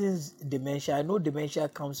Charlton's dementia, I know dementia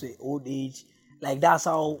comes with old age, like that's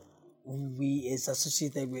how we is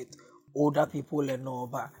associated with older people and all,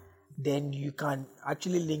 but then you can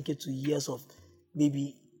actually link it to years of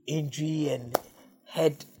maybe injury and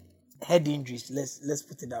head injuries. Let's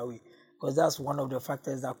put it that way, because that's one of the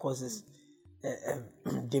factors that causes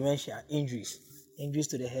dementia, injuries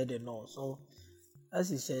to the head and all. So,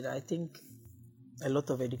 as you said, I think a lot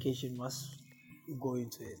of education must go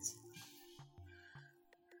into it.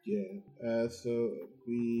 Yeah. So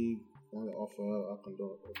we want to offer our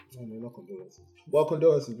condolences. Well,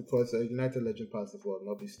 condolences because United legend passed as well,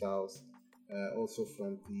 Nobby Styles, also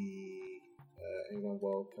from the England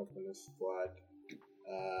World Cup winners squad.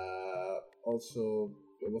 Also,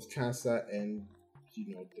 it was cancer and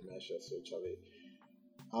dementia. So, Charlie,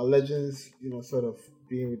 our legends, sort of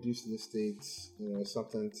being reduced to the States,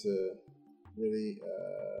 something to really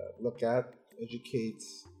look at, educate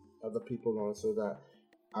other people on, so that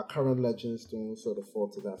our current legends don't sort of fall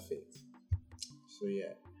to that fate. So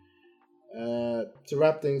yeah. To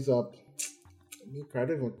wrap things up, I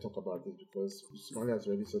don't even talk about this because Somalia has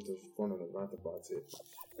already sort of gone on a rant about it.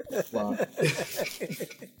 But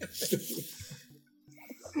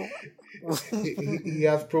he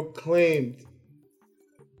has proclaimed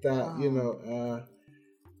that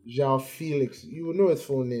João Felix, you will know his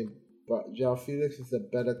full name, but João Felix is a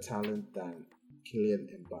better talent than Kylian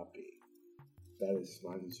Mbappe. That is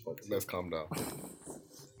Smiley's hot take. Let's calm down.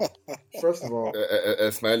 First of all,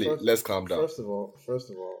 Smiley, let's calm down. First of all,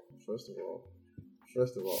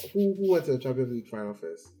 who went to the Champions League final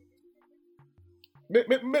first?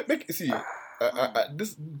 See,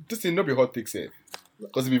 this thing not be hot take, say,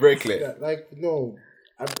 because to be very clear. Yeah, no,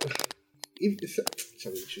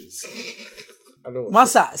 Shall we choose? I don't know.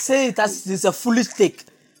 Massa, say it as it's a foolish take.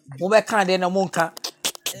 This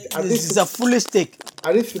is a foolish take.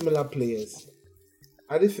 Are they similar players?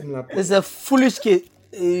 It's a foolish case.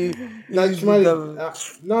 Like,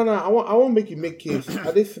 no. I won't make you make case.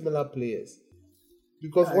 Are they similar players?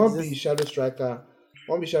 Because one be shadow striker,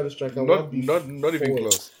 one be Not even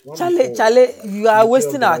close. Charlie, you are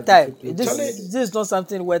wasting our time. This is not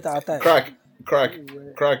something worth our time. Crack.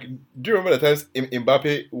 Do you remember the times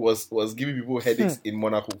Mbappe was giving people headaches in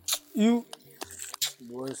Monaco? And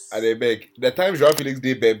they beg. The time Joao Felix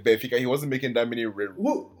did Benfica, he wasn't making that many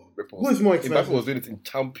reports. Who is more expensive? Mbappe was doing it in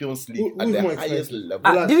Champions League at the highest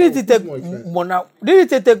level. Didn't it take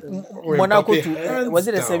Monaco to was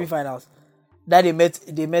it the semi-finals that they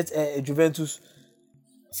met Juventus?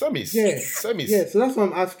 Semis. Yeah. So that's what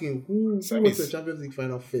I'm asking. Who was the Champions League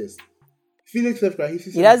final first? Felix left.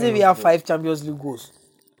 He doesn't even have 5 Champions League goals.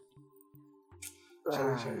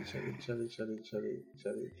 Charlie.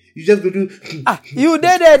 You just go do. You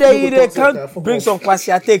they can't bring some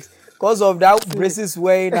takes because of that braces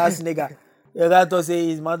wearing ass nigga. You got to say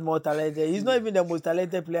he's much more talented. He's not even the most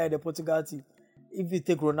talented player in the Portugal team. If you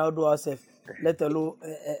take Ronaldo herself, let alone.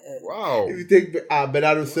 Wow. If you take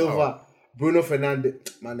Bernardo Silva, Bruno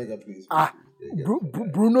Fernandes, my nigga, please.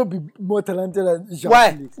 Bruno be more talented than Jean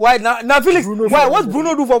Why? Felix. Why now Felix? Why? What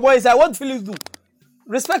Bruno do for boys? What Felix do?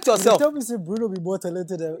 Respect yourself. Tell me, say Bruno be more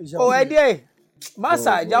talented than Jean Oh, Felix. idea.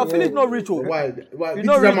 Massa, Jean Felix not rich. Why? You This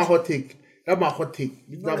know is my hot take. That's my hot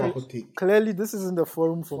take. Clearly, this isn't the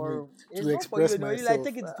forum for me It's to not for you, express no. You myself. like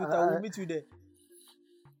take it to Twitter. We'll meet you there.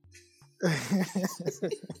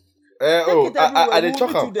 I did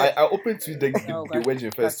chalk up. I opened to the wedge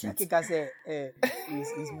in first tweet. I think I say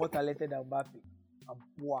he's more talented than Mbappe.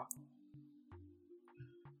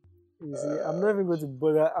 You see, I'm not even going to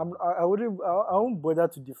bother. I won't bother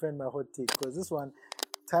to defend my hot take because this one,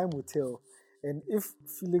 time will tell. And if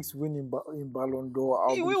Felix win in Ballon d'Or, I'll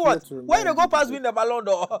He be win here what? to Why they remind go you past that- win the Ballon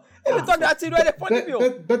d'Or? If you talk that thing, where they funny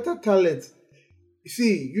me? Better talent.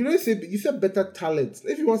 See, you said better talent.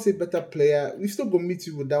 If you want to say better player, we still gonna meet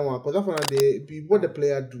you with that one because that's one be what the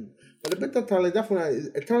player do. But the better talent, that one,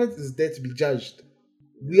 a talent is there to be judged.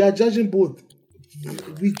 We are judging both.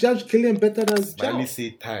 We judge Kylian better than Smiley say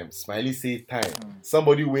time.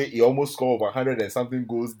 Somebody where he almost scored over 100 and something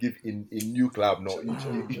goals give in new club. No,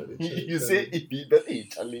 you say if he better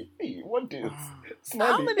Charlie. Hey, what this?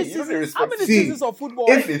 Smiley, How many you don't seasons? respect- How many See, seasons of football?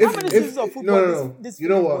 if- How many if- seasons of football? no. This You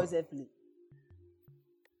know Felix what? boys have played?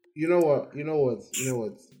 You know what?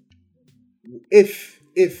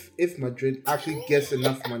 If Madrid actually gets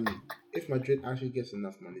enough money, to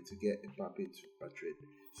get Mbappe to Madrid,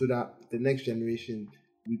 so that the next generation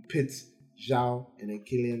we pit Zhao and then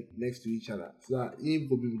Kylian next to each other, so that he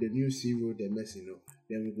will be the new Ciro, the Messi,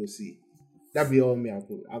 then we go see. That be all me. I'll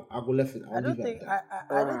go left it. I I'll don't leave it think. at that.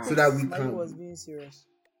 I don't So think that we Smiley can- was being serious.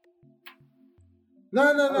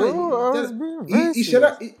 No. Oh, I was being very He should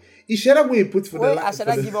have. He should have when he put for Well, the. I should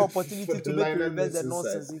for have the- given an opportunity for to the make Lionel reverse the Messi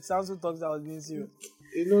nonsense. side. If Samson talks, that was being serious.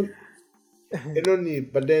 You don't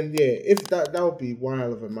need, but then if that would be one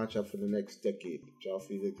hell of a matchup for the next decade, Joao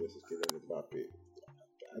Felix versus Kylian Mbappe.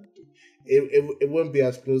 It wouldn't be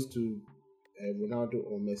as close to Ronaldo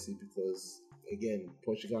or Messi because again,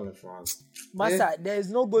 Portugal and France. Massa, there is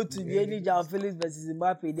no going to be any Jean Felix versus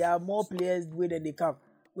Mbappe. There are more players where they come,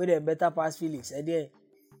 where they better pass Felix. And then,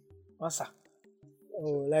 Massa.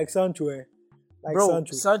 Oh, like Sancho, Like Bro,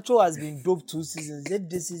 Sancho has been dope 2 seasons.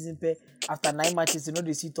 This season, after 9 matches, you know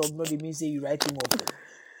they see talk, no they mean say you write him off.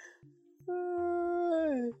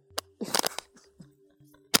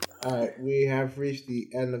 Alright, we have reached the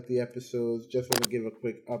end of the episode. Just want to give a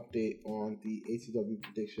quick update on the ACW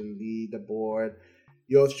prediction leaderboard.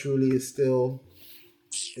 Yours truly is still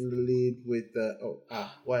in the lead with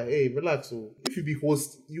hey, relax. So if you be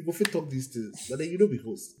host, you go fit talk these things, but then you don't be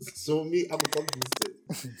host. So me, I'm gonna talk these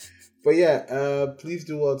things. But yeah, please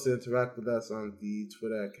do well to interact with us on the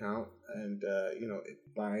Twitter account, and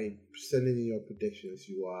by sending in your predictions,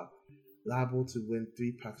 you are liable to win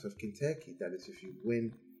 3 packs of Kentucky. That is if you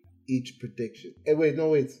win each prediction. Hey, wait.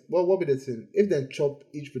 What will be the thing? If they chop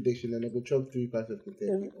each prediction, then they go chop 3 packs of Kentucky.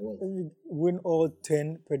 If you win all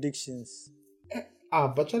 10 predictions.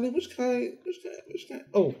 But Charlie, which kind?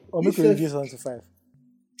 Oh, Or make we reduce one to 5.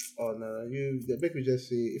 Oh no, the make me just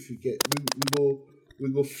say if you get we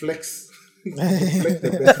go flex. We go flex the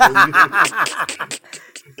best for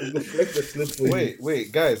you. We go flex the slip for you.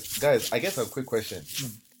 Wait, guys. I guess a quick question.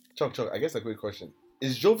 Chuck. I guess a quick question.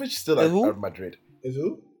 Is Jovic still at Madrid? Is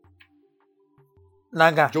who?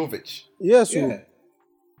 Naga. Jovic. Yes, Yeah.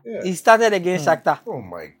 Yeah. He started against Shakhtar. Oh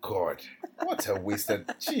my god. What a wasted.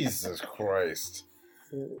 Jesus Christ.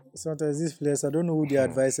 Sometimes these players, I don't know who the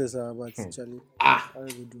advisors are, but Charlie, how are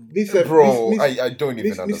we doing? Bro, I don't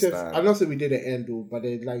even understand. I'm not saying we did the end though, but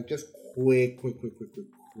it like just quick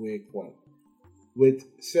one. With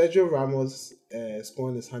Sergio Ramos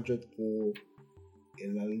scoring his 100th goal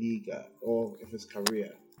in La Liga, or if it's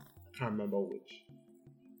career, I can't remember which.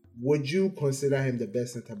 Would you consider him the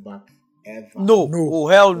best centre back ever? No. Oh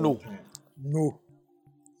hell no. No.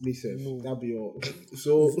 Me says that'll be all.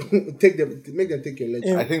 So make them take your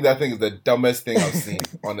lecture. I think that thing is the dumbest thing I've seen,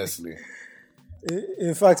 honestly.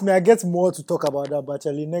 In fact, may I get more to talk about that, but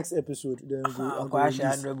Charlie, next episode then I'll crash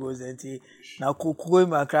 100 goals and now Kuku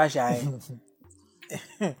my crash.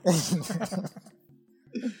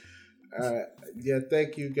 Yeah,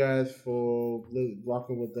 thank you guys for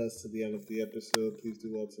rocking with us to the end of the episode. Please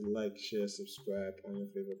do well to like, share, subscribe on your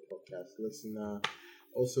favorite podcast listener.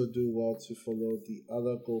 Also do well to follow the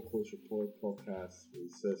other Gold Coast Report podcast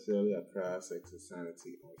with Cecilia Accra, Sex and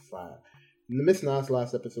Sanity on Fire. The Miss Nas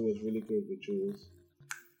last episode was really good with Jules.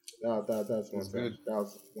 That's one thing. That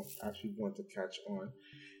was actually one to catch on.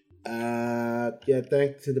 Yeah,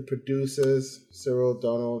 thanks to the producers, Cyril,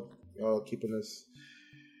 Donald, keeping us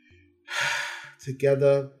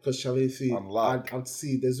together. Because Charlie, I'll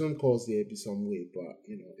see the Zoom calls there be some way, but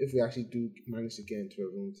if we actually do manage to get into a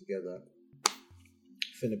room together,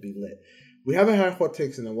 finna be lit. We haven't had hot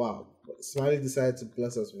takes in a while. Smiley decided to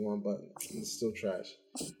bless us with one, but it's still trash.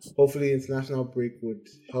 Hopefully, international break would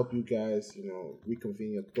help you guys,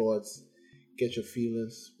 reconvene your thoughts, get your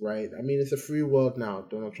feelings right. I mean, it's a free world now.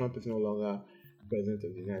 Donald Trump is no longer president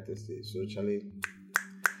of the United States. So, Charlie,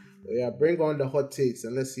 bring on the hot takes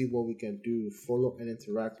and let's see what we can do. Follow and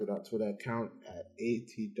interact with our Twitter account at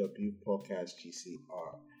ATW Podcast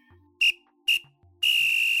GCR.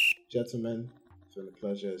 Gentlemen, it's been a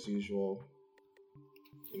pleasure as usual.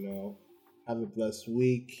 Have a blessed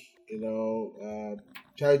week.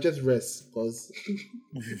 Charlie, just rest because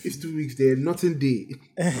it's 2 weeks there, nothing there.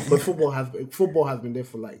 But football has been there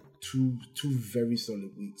for like two very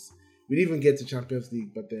solid weeks. We didn't even get to Champions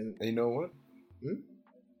League, but then and you know what?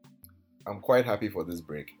 I'm quite happy for this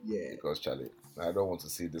break. Yeah, because Charlie, I don't want to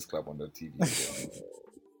see this club on the TV again.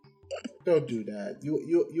 Don't do that.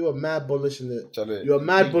 You are mad bullish in the. Charlie, you are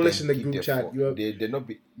mad bullish in the group chat. They not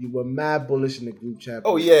be. You were mad bullish in the group chat.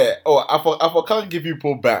 Oh yeah. Oh, I can't give you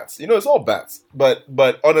pro bats. It's all bats. But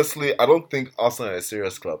honestly, I don't think Arsenal are a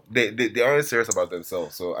serious club. They aren't serious about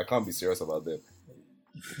themselves, so I can't be serious about them.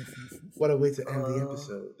 What a way to end the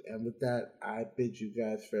episode. And with that, I bid you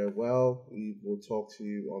guys farewell. We will talk to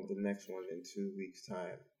you on the next one in 2 weeks'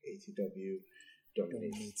 time. ATW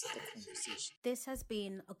dominates the conversation. This has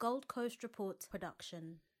been a Gold Coast Report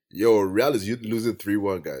production. Yo, Real is losing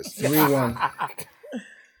 3-1, guys. 3-1.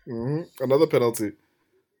 Another penalty.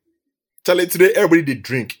 Charlie, today everybody did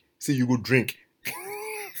drink. See, you go drink.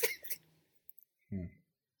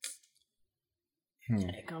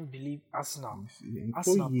 I can't believe Arsenal.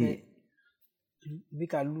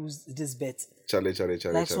 Make I lose this bet. Charlie. Let's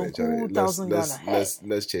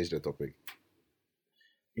change the topic.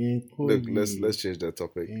 Look, let's change the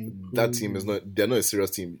topic. That team they're not a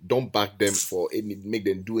serious team. Don't back them make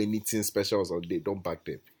them do anything special all day. Don't back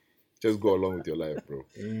them. Just go along with your life, bro.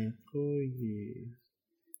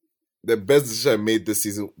 The best decision I made this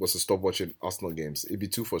season was to stop watching Arsenal games. It'd be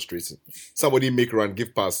too frustrating. Somebody make run,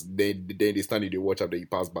 give pass, then they stand you, they watch up, then you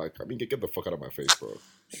pass back. I mean, get the fuck out of my face, bro.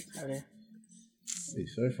 Okay. Hey,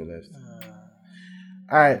 sorry for that.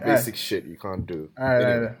 All right, basic shit you can't do. All right,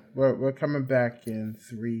 anyway. We're coming back in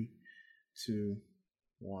 3, 2,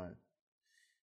 1.